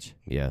 pretty Yeah. much,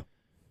 Yeah.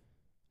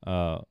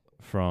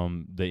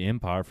 from the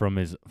Empire, from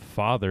his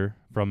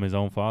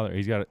own father.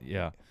 He's got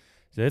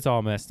so it's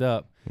all messed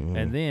up. Mhm.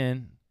 And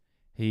then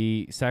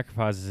he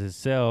sacrifices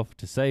himself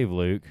to save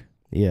Luke.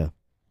 Yeah.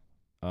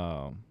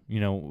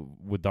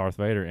 With Darth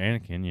Vader,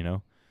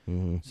 Anakin,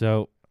 Mm-hmm.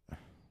 So,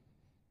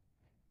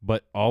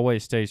 but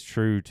always stays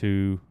true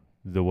to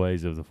the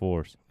ways of the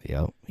Force,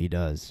 Yep. He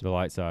does. the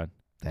light side.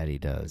 That he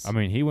does. I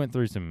mean, he went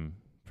through some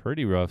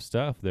pretty rough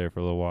stuff there for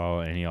a little while,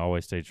 and he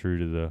always stayed true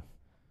to the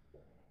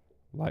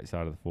light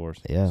side of the Force.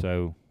 Yeah.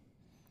 So,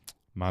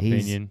 my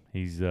He's- opinion,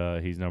 he's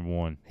number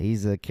one.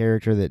 He's a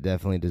character that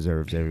definitely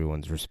deserves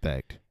everyone's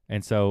respect.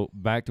 And so,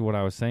 back to what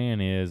I was saying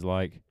is,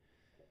 like,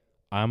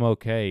 I'm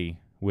okay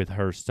with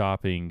her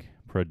stopping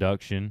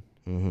production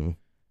Mm-hmm.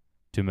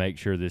 to make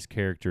sure this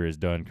character is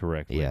done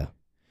correctly. Yeah.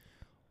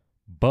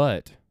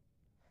 But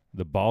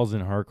the ball's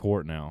in her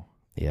court now.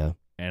 Yeah.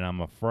 And I'm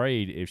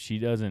afraid if she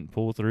doesn't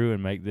pull through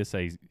and make this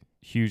a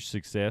huge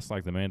success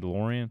like The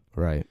Mandalorian,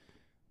 Right.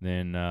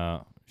 then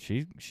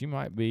she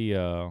might be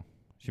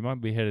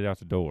headed out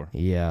the door.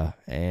 Yeah.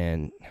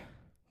 And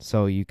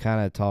so you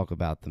kind of talk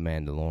about The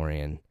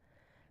Mandalorian,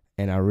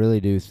 and I really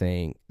do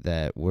think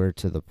that we're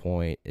to the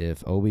point,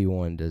 if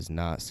Obi-Wan does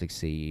not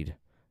succeed,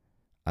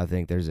 I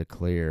think there's a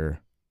clear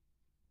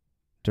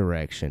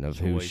direction of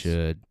who Choice.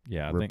 should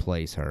Yeah, I think.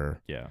 replace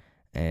her. Yeah.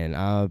 And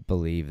I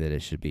believe that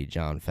it should be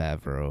Jon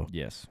Favreau,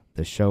 Yes.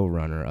 the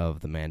showrunner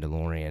of The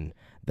Mandalorian,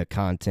 the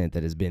content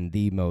that has been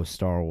the most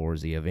Star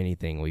Warsy of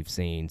anything we've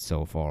seen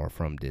so far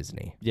from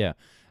Disney. Yeah.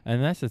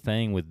 And that's the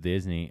thing with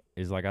Disney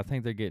is, like, I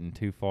think they're getting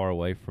too far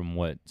away from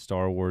what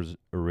Star Wars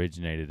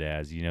originated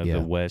as, Yeah.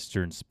 the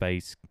Western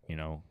space,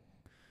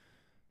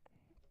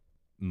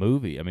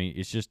 movie. I mean,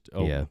 it's just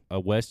a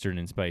Western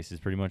in space is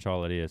pretty much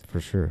all it is. For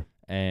sure.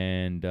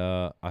 And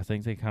I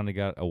think they kind of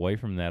got away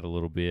from that a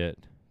little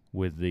bit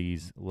with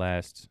these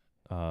last,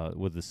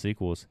 with the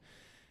sequels.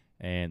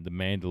 And The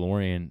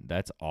Mandalorian,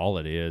 that's all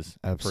it is,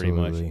 pretty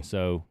Absolutely. much.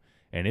 So,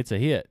 and it's a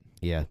hit.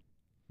 Yeah.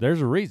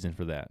 There's a reason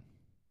for that,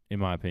 in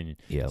my opinion.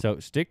 Yeah. So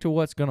stick to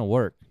what's going to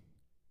work.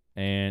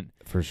 And,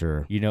 For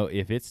sure.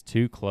 if it's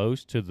too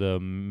close to The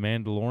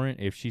Mandalorian,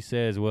 if she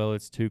says, well,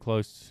 it's too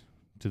close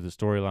to the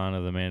storyline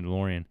of The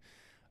Mandalorian,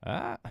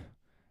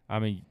 I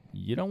mean,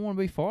 you don't want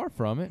to be far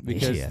from it,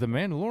 because Yeah. The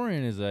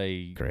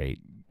Mandalorian Great.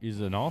 is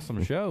an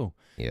awesome show.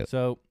 Yep.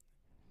 So,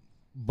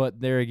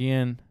 but there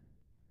again,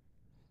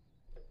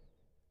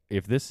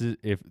 if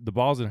the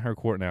ball's in her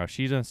court now,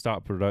 she doesn't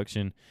stop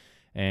production,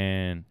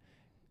 and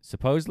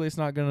supposedly it's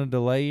not going to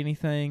delay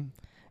anything,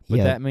 but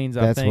Yeah, that means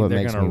I that's think what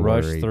they're makes going to me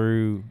rush worried.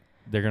 through.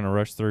 They're going to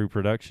rush through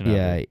production. Of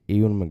Yeah, it.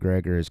 Ewan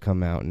McGregor has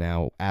come out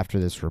now after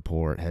this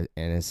report and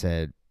has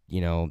said,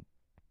 don't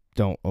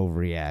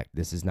overreact.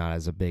 This is not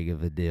as a big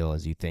of a deal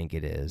as you think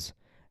it is.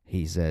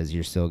 He says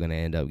you're still going to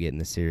end up getting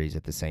the series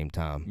at the same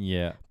time.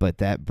 Yeah. But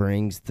that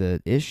brings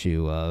the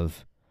issue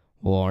of,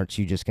 well, aren't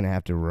you just going to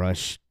have to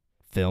rush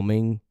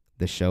filming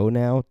the show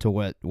now to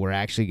what we're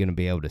actually going to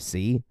be able to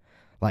see?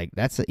 Like,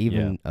 that's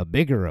even a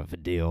bigger of a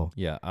deal.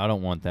 Yeah, I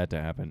don't want that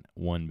to happen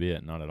one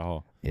bit, not at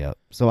all. Yeah.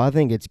 So I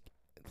think it's,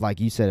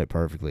 like you said it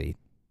perfectly,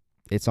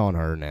 it's on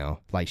her now.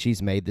 Like,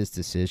 she's made this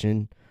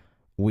decision.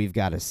 We've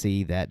got to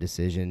see that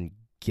decision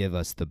give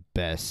us the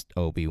best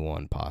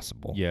Obi-Wan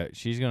possible. Yeah,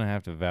 she's going to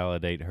have to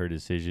validate her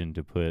decision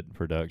to put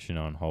production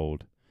on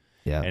hold.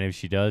 Yeah. And if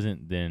she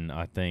doesn't, then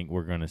I think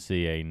we're going to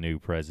see a new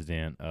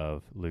president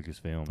of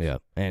Lucasfilms. Yeah.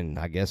 And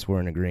I guess we're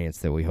in agreement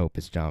that we hope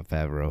it's Jon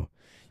Favreau.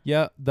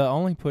 Yeah, the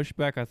only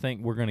pushback I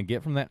think we're going to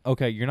get from that,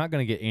 okay, you're not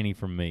going to get any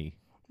from me.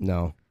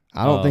 No.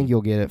 I don't think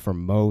you'll get it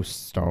from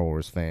most Star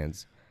Wars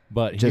fans.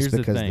 But Just here's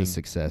because the of thing. the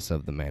success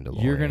of The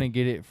Mandalorian. You're going to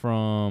get it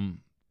from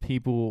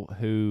people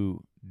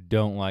who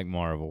don't like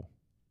Marvel.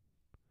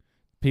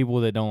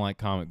 People that don't like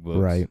comic books.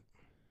 Right.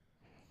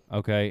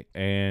 Okay,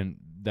 and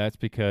that's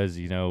because,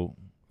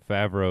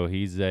 Favreau,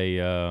 he's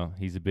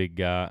a big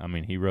guy. I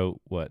mean, he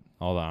wrote directed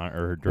all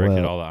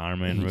the Iron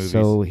Man movies.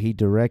 So he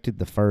directed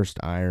the first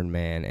Iron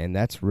Man, and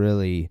that's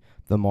really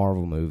the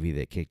Marvel movie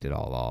that kicked it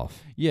all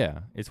off. Yeah,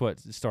 it's what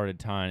started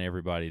tying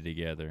everybody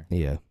together.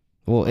 Yeah.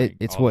 Well, Like,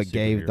 it's all what the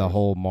gave the superheroes.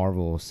 whole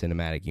Marvel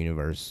Cinematic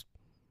Universe,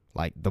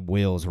 like, the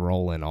wheels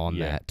rolling on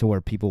Yeah. that to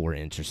where people were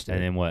interested.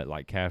 And then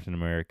like Captain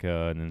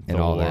America and then And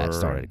Thor all that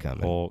started and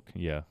coming. Hulk,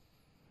 yeah.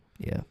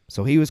 Yeah.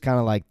 So he was kind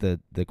of like the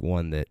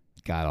one that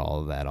got all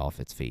of that off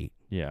its feet.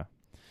 Yeah.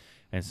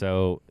 And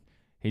so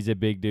he's a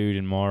big dude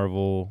in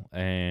Marvel,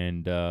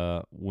 and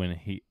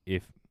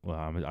if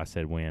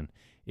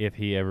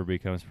he ever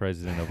becomes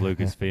president of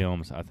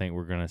Lucasfilms, I think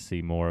we're going to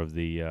see more of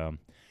the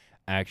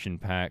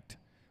action-packed,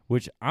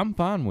 which I'm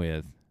fine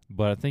with,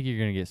 but I think you're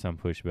going to get some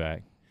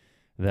pushback.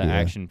 The Yeah.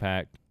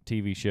 action-packed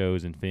TV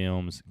shows and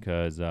films,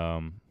 because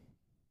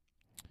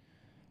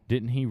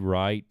didn't he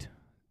write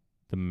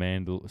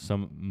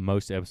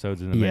most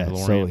episodes in the Yeah,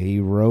 Mandalorian? so he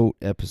wrote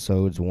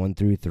episodes 1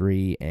 through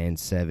 3 and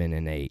 7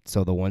 and 8.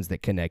 So the ones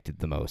that connected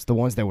the most, the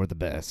ones that were the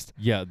best.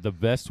 Yeah, the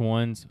best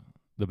ones,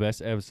 the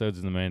best episodes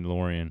in the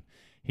Mandalorian,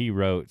 he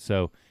wrote.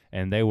 So,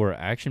 and they were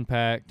action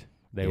packed.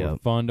 They were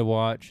Yep. fun to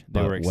watch. They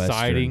But were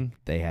exciting. Western,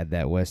 they had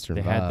that Western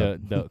They vibe.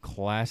 had the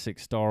classic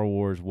Star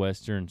Wars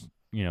Western,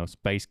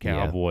 space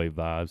cowboy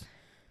vibes.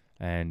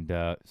 And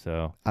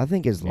so, I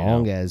think as you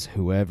long know. as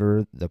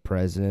whoever the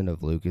president of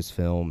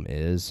Lucasfilm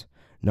is,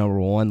 number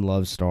one,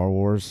 loves Star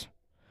Wars.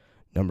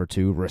 Number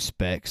two,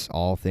 respects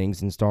all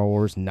things in Star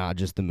Wars, not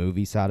just the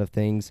movie side of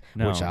things,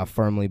 which No. I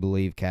firmly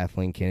believe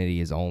Kathleen Kennedy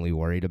is only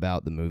worried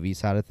about the movie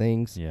side of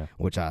things, Yeah.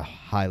 which I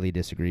highly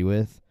disagree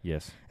with.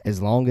 Yes. As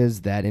long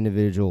as that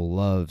individual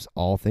loves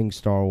all things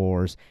Star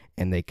Wars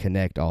and they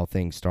connect all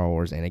things Star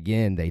Wars, and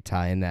again, they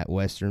tie in that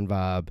Western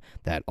vibe,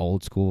 that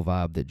old school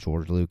vibe that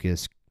George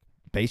Lucas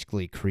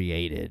basically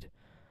created.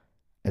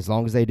 As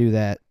long as they do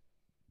that,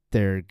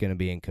 they're going to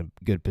be in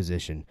good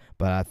position.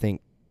 But I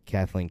think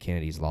Kathleen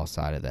Kennedy's lost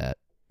sight of that,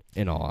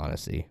 in all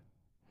honesty.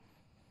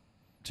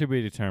 To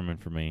be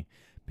determined for me,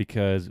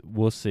 because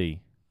we'll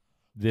see.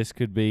 This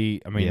could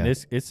be. I mean, Yeah.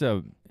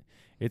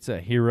 it's a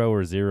hero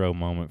or zero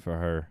moment for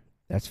her.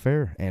 That's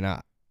fair. And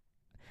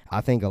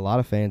I think a lot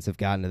of fans have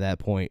gotten to that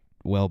point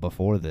well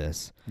before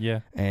this.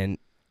 Yeah. And,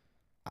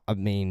 I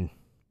mean,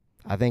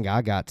 I think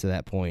I got to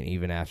that point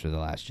even after The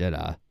Last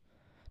Jedi,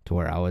 to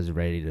where I was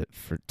ready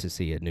to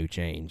see a new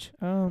change,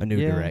 a new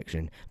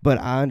direction. But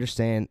I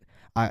understand.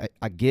 I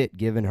get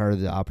giving her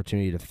the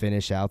opportunity to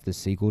finish out the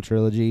sequel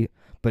trilogy,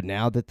 but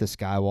now that the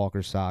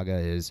Skywalker saga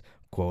is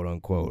quote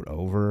unquote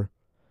over,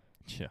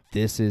 Yeah.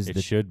 this is It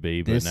the should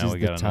be, but this now is we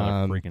the got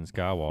time- another freaking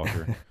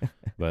Skywalker.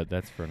 But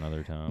that's for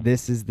another time.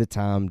 this is the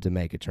time to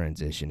make a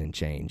transition and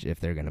change if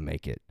they're gonna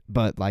make it.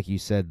 But like you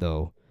said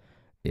though,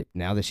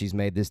 now that she's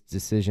made this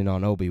decision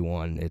on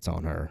Obi-Wan, it's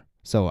on her.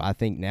 So I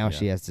think now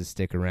she has to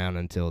stick around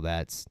until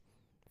that's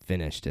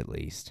finished at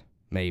least,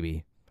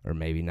 maybe or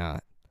maybe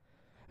not.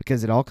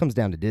 Because it all comes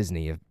down to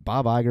Disney. If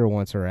Bob Iger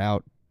wants her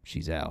out,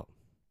 she's out.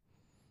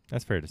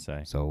 That's fair to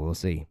say. So we'll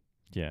see.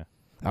 Yeah.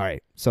 All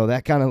right. So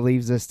that kind of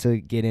leaves us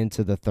to get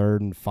into the third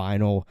and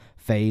final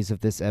phase of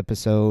this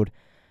episode.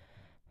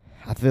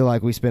 I feel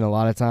like we spent a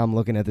lot of time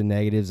looking at the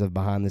negatives of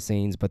behind the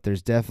scenes, but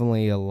there's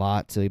definitely a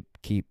lot to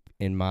keep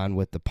in mind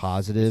with the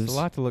positives, It's a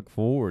lot to look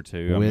forward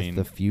to. with I mean,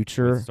 the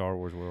future. with Star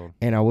Wars world.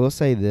 And I will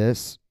say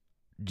this,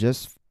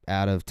 just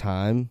out of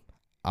time,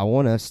 I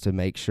want us to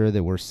make sure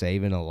that we're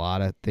saving a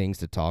lot of things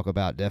to talk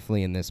about,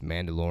 definitely in this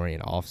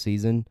Mandalorian off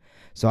season.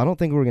 So I don't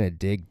think we're going to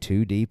dig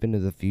too deep into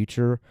the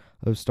future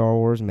of Star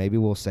Wars. Maybe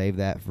we'll save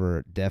that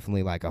for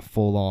definitely like a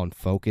full-on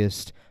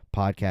focused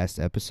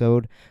podcast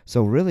episode.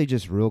 So really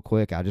just real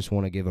quick, I just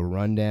want to give a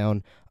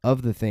rundown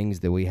of the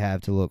things that we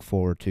have to look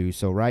forward to.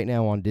 So right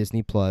now on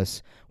Disney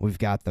Plus, we've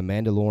got The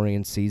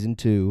Mandalorian Season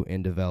 2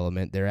 in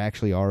development. They're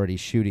actually already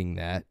shooting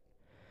that.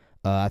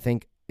 I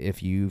think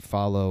if you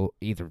follow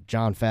either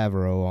Jon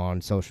Favreau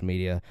on social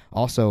media,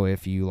 also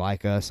if you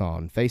like us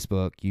on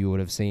Facebook, you would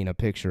have seen a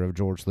picture of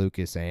George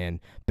Lucas and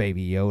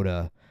Baby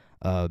Yoda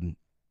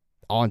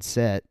on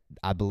set.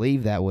 I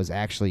believe that was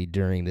actually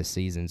during this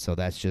season, so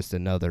that's just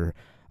another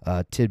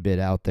tidbit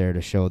out there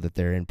to show that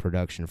they're in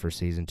production for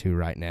Season 2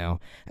 right now.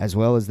 As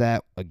well as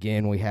that,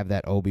 again, we have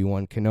that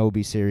Obi-Wan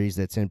Kenobi series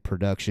that's in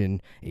production,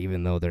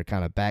 even though they're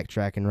kind of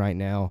backtracking right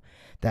now.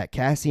 That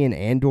Cassian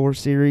Andor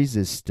series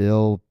is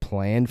still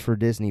planned for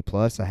Disney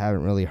Plus. I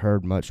haven't really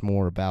heard much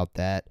more about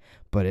that,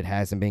 but it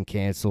hasn't been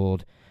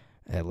canceled,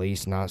 at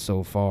least not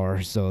so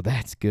far, so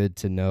that's good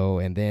to know.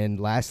 And then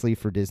lastly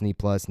for Disney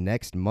Plus,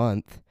 next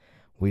month,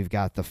 we've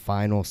got the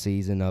final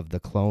season of The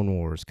Clone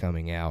Wars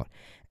coming out.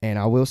 And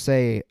I will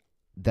say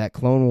that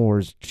Clone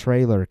Wars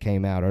trailer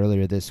came out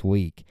earlier this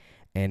week,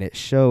 and it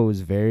shows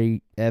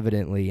very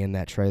evidently in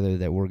that trailer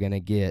that we're going to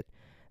get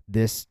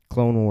this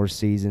Clone Wars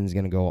season is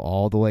going to go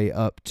all the way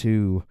up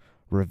to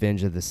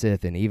Revenge of the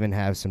Sith and even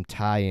have some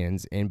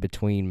tie-ins in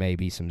between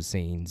maybe some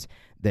scenes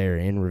there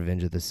in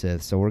Revenge of the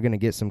Sith. So we're going to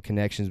get some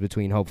connections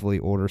between hopefully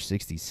Order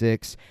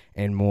 66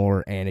 and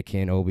more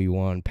Anakin,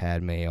 Obi-Wan,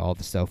 Padme, all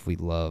the stuff we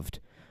loved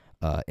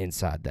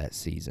inside that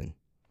season.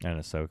 And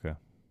Ahsoka.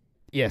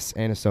 Yes,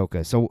 and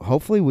Ahsoka. So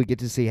hopefully we get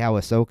to see how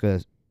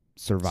Ahsoka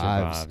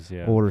survives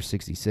yeah. Order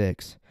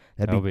 66.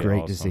 That'll That'd be be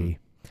great to awesome. see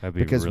That'd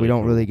be because really we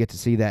don't cool. really get to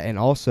see that. And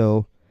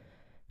also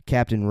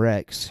Captain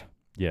Rex,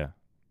 Yeah.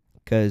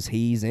 because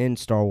he's in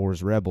Star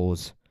Wars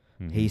Rebels.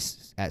 Mhm.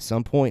 He's at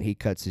some point he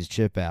cuts his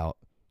chip out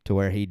to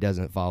where he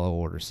doesn't follow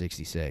Order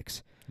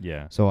 66.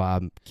 Yeah. So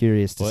I'm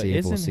curious to Well, see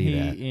if we'll isn't see he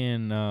that.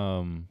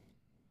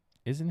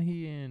 isn't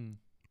he in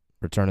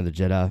Return of the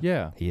Jedi.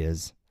 Yeah. He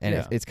is. And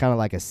Yeah. it's kind of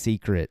like a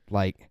secret,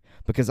 like,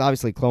 because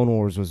obviously Clone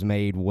Wars was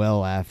made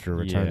well after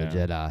Return of the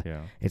Jedi.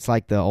 Yeah. It's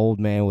like the old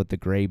man with the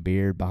gray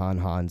beard behind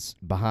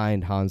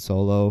Han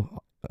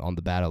Solo on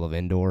the Battle of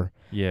Endor.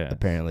 Yeah.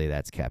 Apparently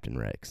that's Captain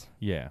Rex.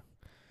 Yeah.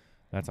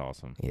 That's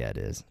awesome. Yeah, it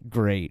is.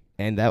 Great.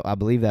 And that I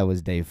believe that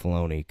was Dave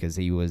Filoni because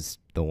he was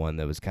the one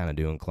that was kind of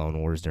doing Clone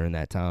Wars during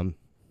that time.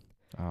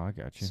 Oh, I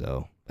got you.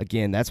 So,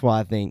 again, that's why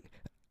I think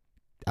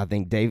I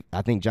think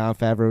Jon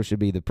Favreau should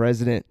be the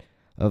president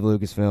of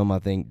Lucasfilm. I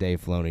think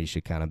Dave Filoni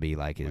should kind of be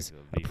like his Like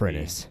the VP.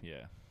 apprentice.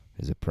 Yeah.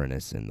 His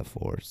apprentice in the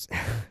Force.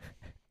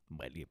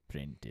 By the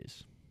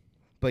apprentice.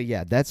 But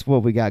yeah, that's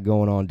what we got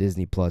going on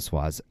Disney Plus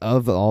wise.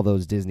 Of all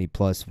those Disney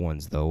Plus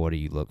ones, though, what do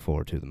you look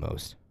forward to the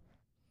most?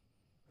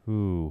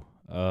 Ooh.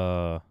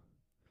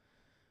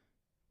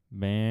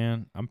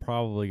 Man, I'm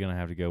probably gonna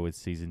have to go with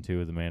season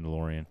 2 of The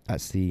Mandalorian. I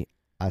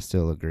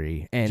still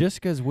agree. And Just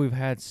because we've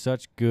had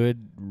such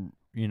good,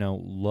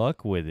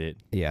 luck with it.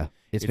 yeah,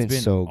 it's It's been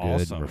been so good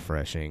awesome. and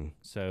refreshing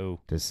So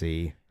to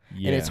see.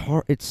 yeah. And it's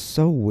hard. It's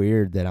so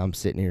weird that I'm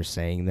sitting here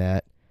saying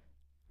that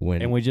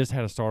when And we just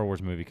had a Star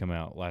Wars movie come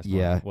out last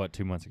Yeah. month.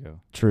 2 months ago?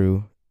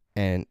 true.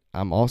 And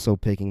I'm also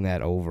picking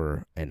that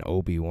over an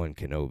Obi-Wan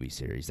Kenobi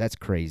series. That's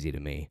crazy to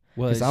me.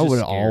 Well, 'Cause it's I just would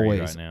scary always-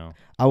 right now.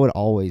 I would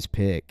always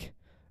pick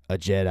a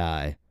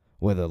Jedi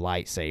with a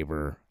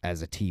lightsaber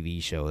as a TV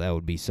show. That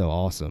would be so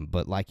awesome.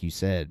 But like you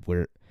said,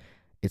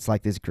 it's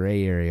like this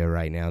gray area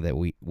right now that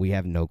we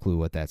have no clue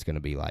what that's going to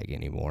be like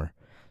anymore.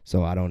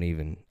 So I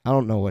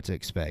don't know what to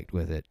expect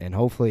with it. And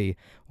hopefully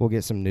we'll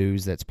get some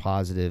news that's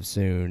positive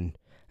soon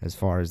as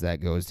far as that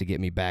goes to get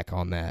me back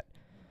on that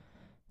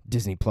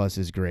Disney Plus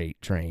is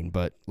great train.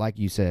 But like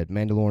you said,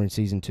 Mandalorian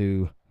Season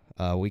 2,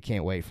 we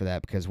can't wait for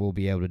that because we'll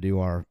be able to do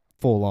our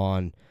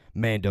full-on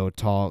Mando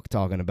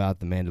talking about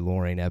the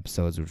Mandalorian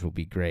episodes, which will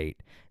be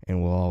great,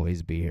 and we'll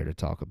always be here to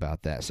talk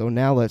about that. So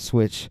now let's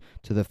switch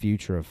to the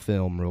future of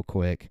film real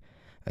quick.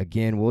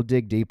 Again, we'll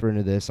dig deeper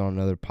into this on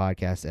another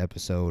podcast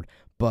episode,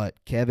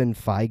 but Kevin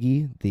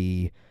Feige,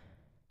 the,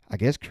 I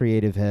guess,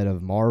 creative head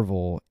of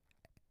Marvel,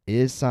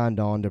 is signed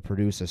on to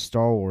produce a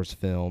Star Wars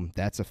film.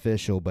 That's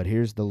official, but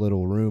here's the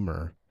little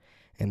rumor,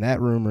 and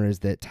that rumor is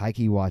that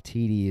Taika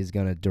Waititi is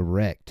going to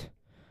direct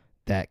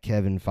that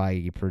Kevin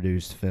Feige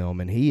produced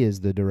film, and he is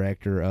the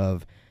director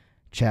of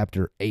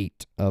Chapter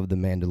 8 of The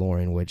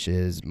Mandalorian, which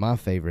is my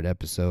favorite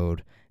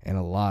episode and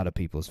a lot of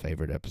people's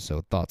favorite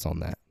episode. Thoughts on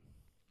that?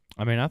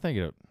 I mean, I think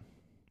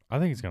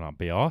it's gonna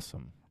be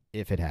awesome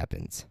If it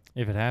happens.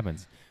 if it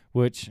happens.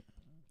 Which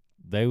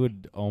they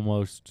would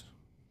almost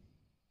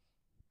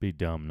be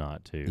dumb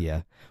not to.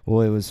 Yeah.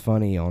 Well, it was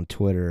funny on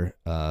Twitter.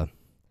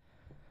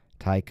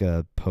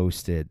 Taika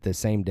posted the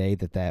same day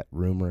that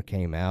rumor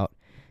came out.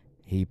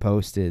 He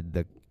posted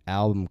the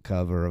album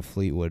cover of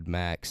Fleetwood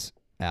Mac's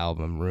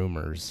album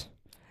Rumors,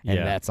 and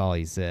Yeah. that's all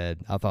he said.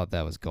 I thought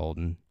that was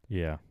golden.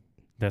 Yeah.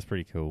 That's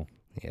pretty cool.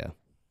 Yeah.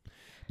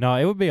 No,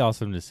 it would be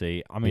awesome to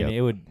see. I mean, Yep.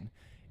 it would.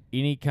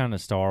 Any kind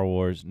of Star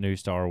Wars, new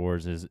Star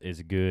Wars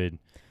is good,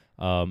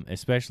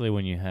 especially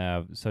when you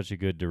have such a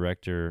good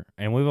director.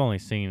 And we've only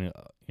seen,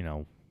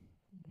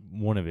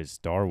 one of his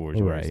Star Wars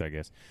movies, Right. I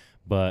guess,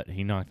 but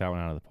he knocked that one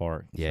out of the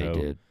park. Yeah, So,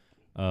 he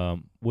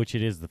did. Which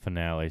it is the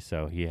finale,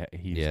 so he's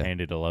Yeah.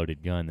 handed a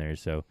loaded gun there.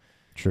 So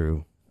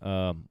True.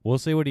 we'll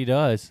see what he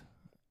does.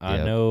 I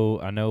Yep.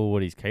 know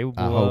what he's capable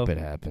I of. hope it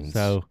happens.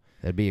 So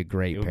That'd be a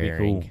great it would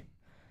pairing. be cool.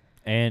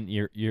 And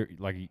you're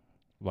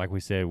like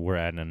we said, we're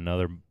adding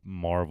another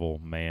Marvel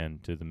man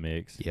to the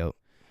mix, Yep.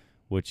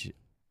 which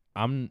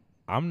I'm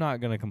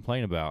not gonna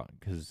complain about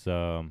because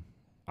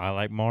I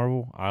like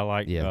Marvel. I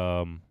like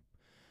Yeah.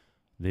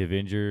 the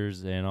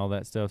Avengers and all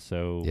that stuff.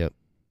 So Yep.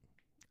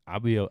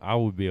 I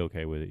would be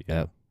okay with it.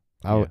 Yeah.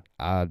 Yep.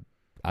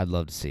 I'd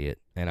love to see it,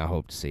 and I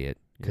hope to see it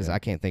because Yeah. I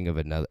can't think of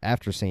another.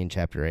 After seeing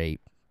Chapter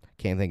 8,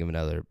 can't think of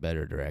another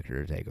better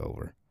director to take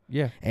over.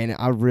 Yeah. And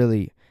I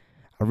really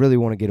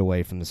want to get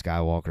away from the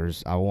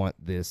Skywalkers. I want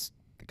this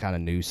kind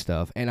of new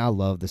stuff, and I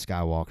love the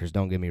Skywalkers.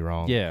 Don't get me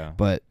wrong. Yeah.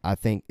 But I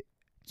think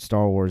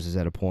Star Wars is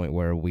at a point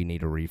where we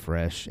need a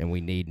refresh, and we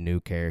need new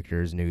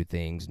characters, new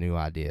things, new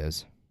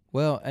ideas.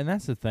 Well, and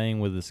that's the thing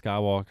with the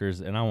Skywalkers,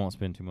 and I won't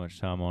spend too much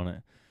time on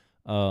it.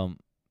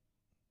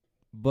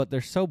 But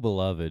they're so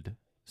beloved,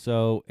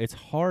 so it's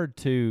hard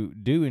to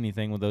do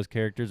anything with those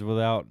characters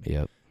without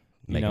Yep.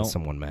 Making know,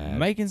 someone mad.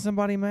 making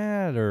somebody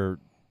mad or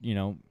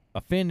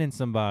offending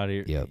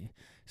somebody. Yep.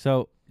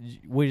 So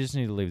we just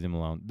need to leave them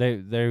alone.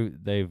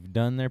 They've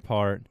done their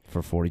part.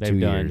 For 42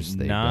 They've done years,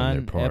 they've done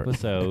 9 their part.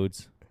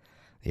 episodes.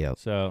 Yep.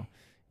 So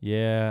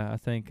yeah, I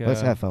think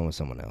Let's have fun with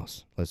someone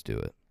else. Let's do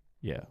it.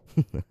 yeah.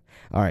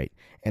 All right.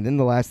 And then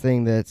the last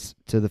thing that's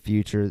to the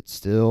future, it's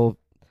still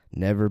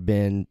never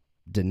been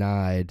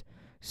denied,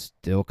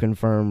 still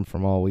confirmed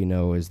from all we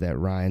know, is that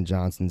Rian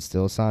Johnson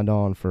still signed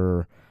on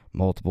for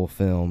multiple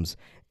films.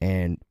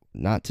 And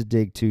not to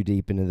dig too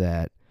deep into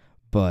that,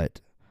 but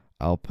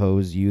I'll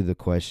pose you the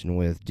question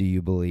with, do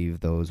you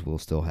believe those will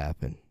still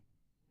happen?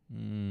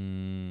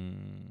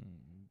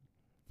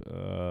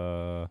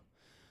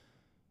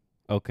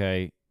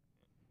 Okay.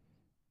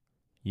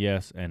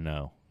 Yes and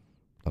no.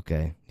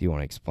 Okay. Do you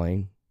want to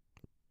explain?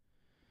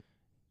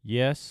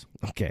 Yes,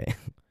 Okay.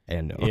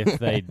 And no. if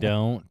they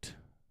don't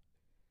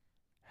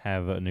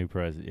have a new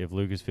president, if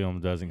Lucasfilm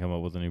doesn't come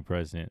up with a new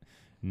president.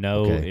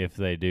 No, Okay. if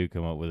they do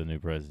come up with a new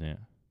president.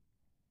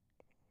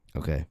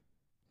 Okay.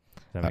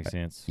 Does that make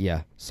sense?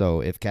 Yeah.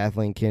 So if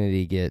Kathleen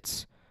Kennedy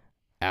gets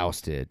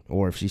ousted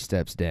or if she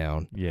steps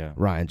down, Yeah.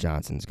 Rian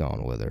Johnson's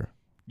gone with her.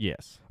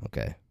 Yes.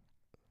 Okay.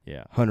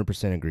 Yeah.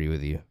 100% agree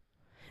with you.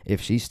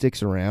 If she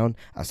sticks around,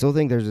 I still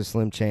think there's a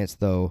slim chance,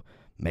 though,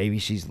 maybe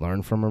she's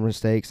learned from her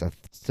mistakes. I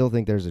still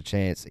think there's a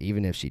chance,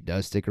 even if she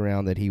does stick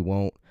around, that he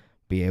won't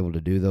be able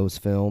to do those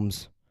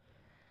films.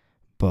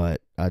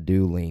 But I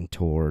do lean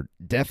toward,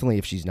 definitely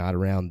if she's not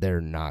around,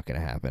 they're not going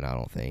to happen, I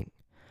don't think.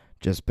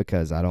 Just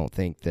because I don't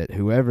think that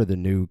whoever the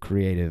new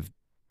creative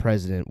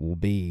president will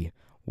be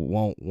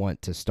won't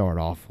want to start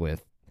off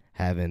with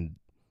having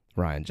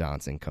Ryan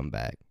Johnson come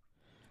back.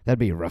 That'd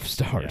be a rough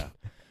start. Yeah.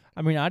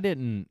 I mean, I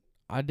didn't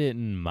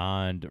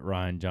mind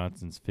Ryan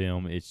Johnson's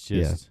film. It's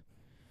just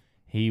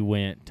he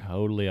went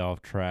totally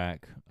off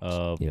track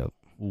of Yep.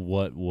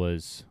 what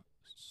was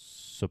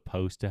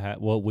supposed to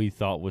happen, what we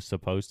thought was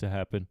supposed to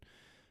happen.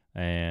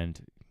 And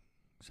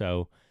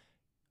so,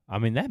 I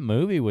mean, that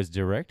movie was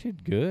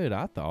directed good,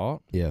 I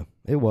thought. Yeah,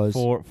 it was.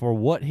 For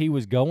what he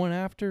was going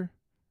after,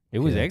 it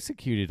was Yeah.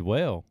 executed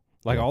well.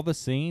 Like Yeah. all the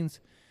scenes,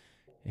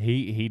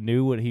 he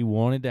knew what he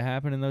wanted to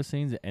happen in those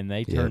scenes, and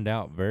they Yeah. turned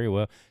out very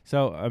well.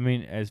 So, I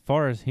mean, as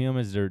far as him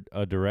as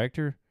a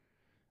director,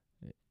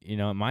 it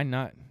might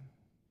not.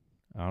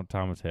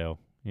 Time will tell.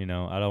 I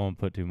don't want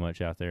to put too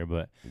much out there,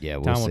 but Yeah,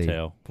 we'll time see. will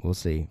tell. We'll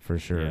see for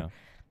sure. Yeah.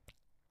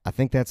 I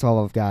think that's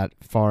all I've got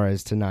far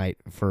as tonight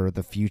for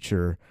the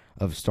future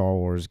of Star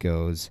Wars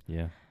goes.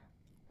 Yeah.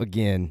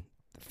 Again,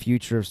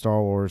 future of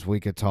Star Wars, we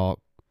could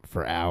talk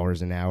for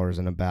hours and hours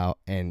and about,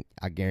 and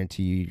I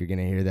guarantee you're going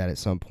to hear that at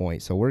some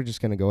point. So we're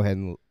just going to go ahead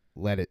and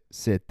let it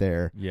sit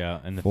there. Yeah,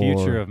 and the For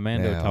future of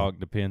Mando now. Talk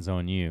depends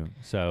on you.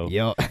 So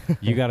Yep.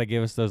 you got to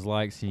give us those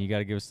likes and you got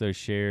to give us those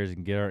shares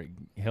and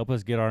help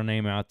us get our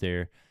name out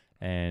there.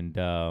 And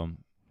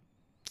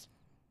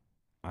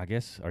I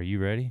guess, are you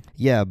ready?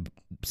 Yeah.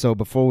 So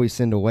before we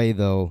send away,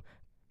 though,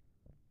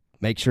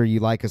 make sure you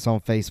like us on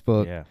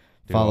Facebook. Yeah.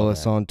 do Follow all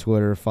us that. on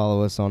Twitter.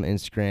 Follow us on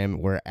Instagram.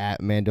 We're at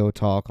Mando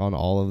Talk on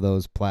all of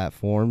those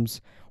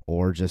platforms,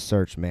 or just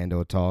search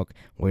Mando Talk.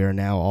 We are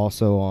now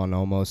also on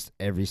almost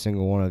every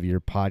single one of your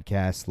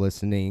podcast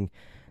listening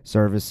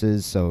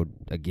services. So,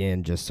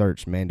 again, just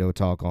search Mando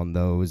Talk on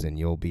those, and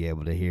you'll be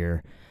able to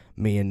hear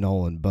me and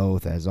Nolan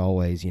both. As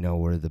always,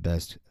 we're the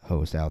best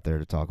host out there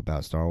to talk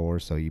about Star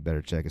Wars, so you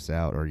better check us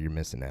out or you're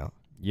missing out.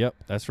 Yep,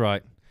 that's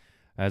right.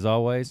 As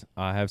always,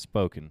 I have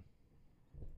spoken.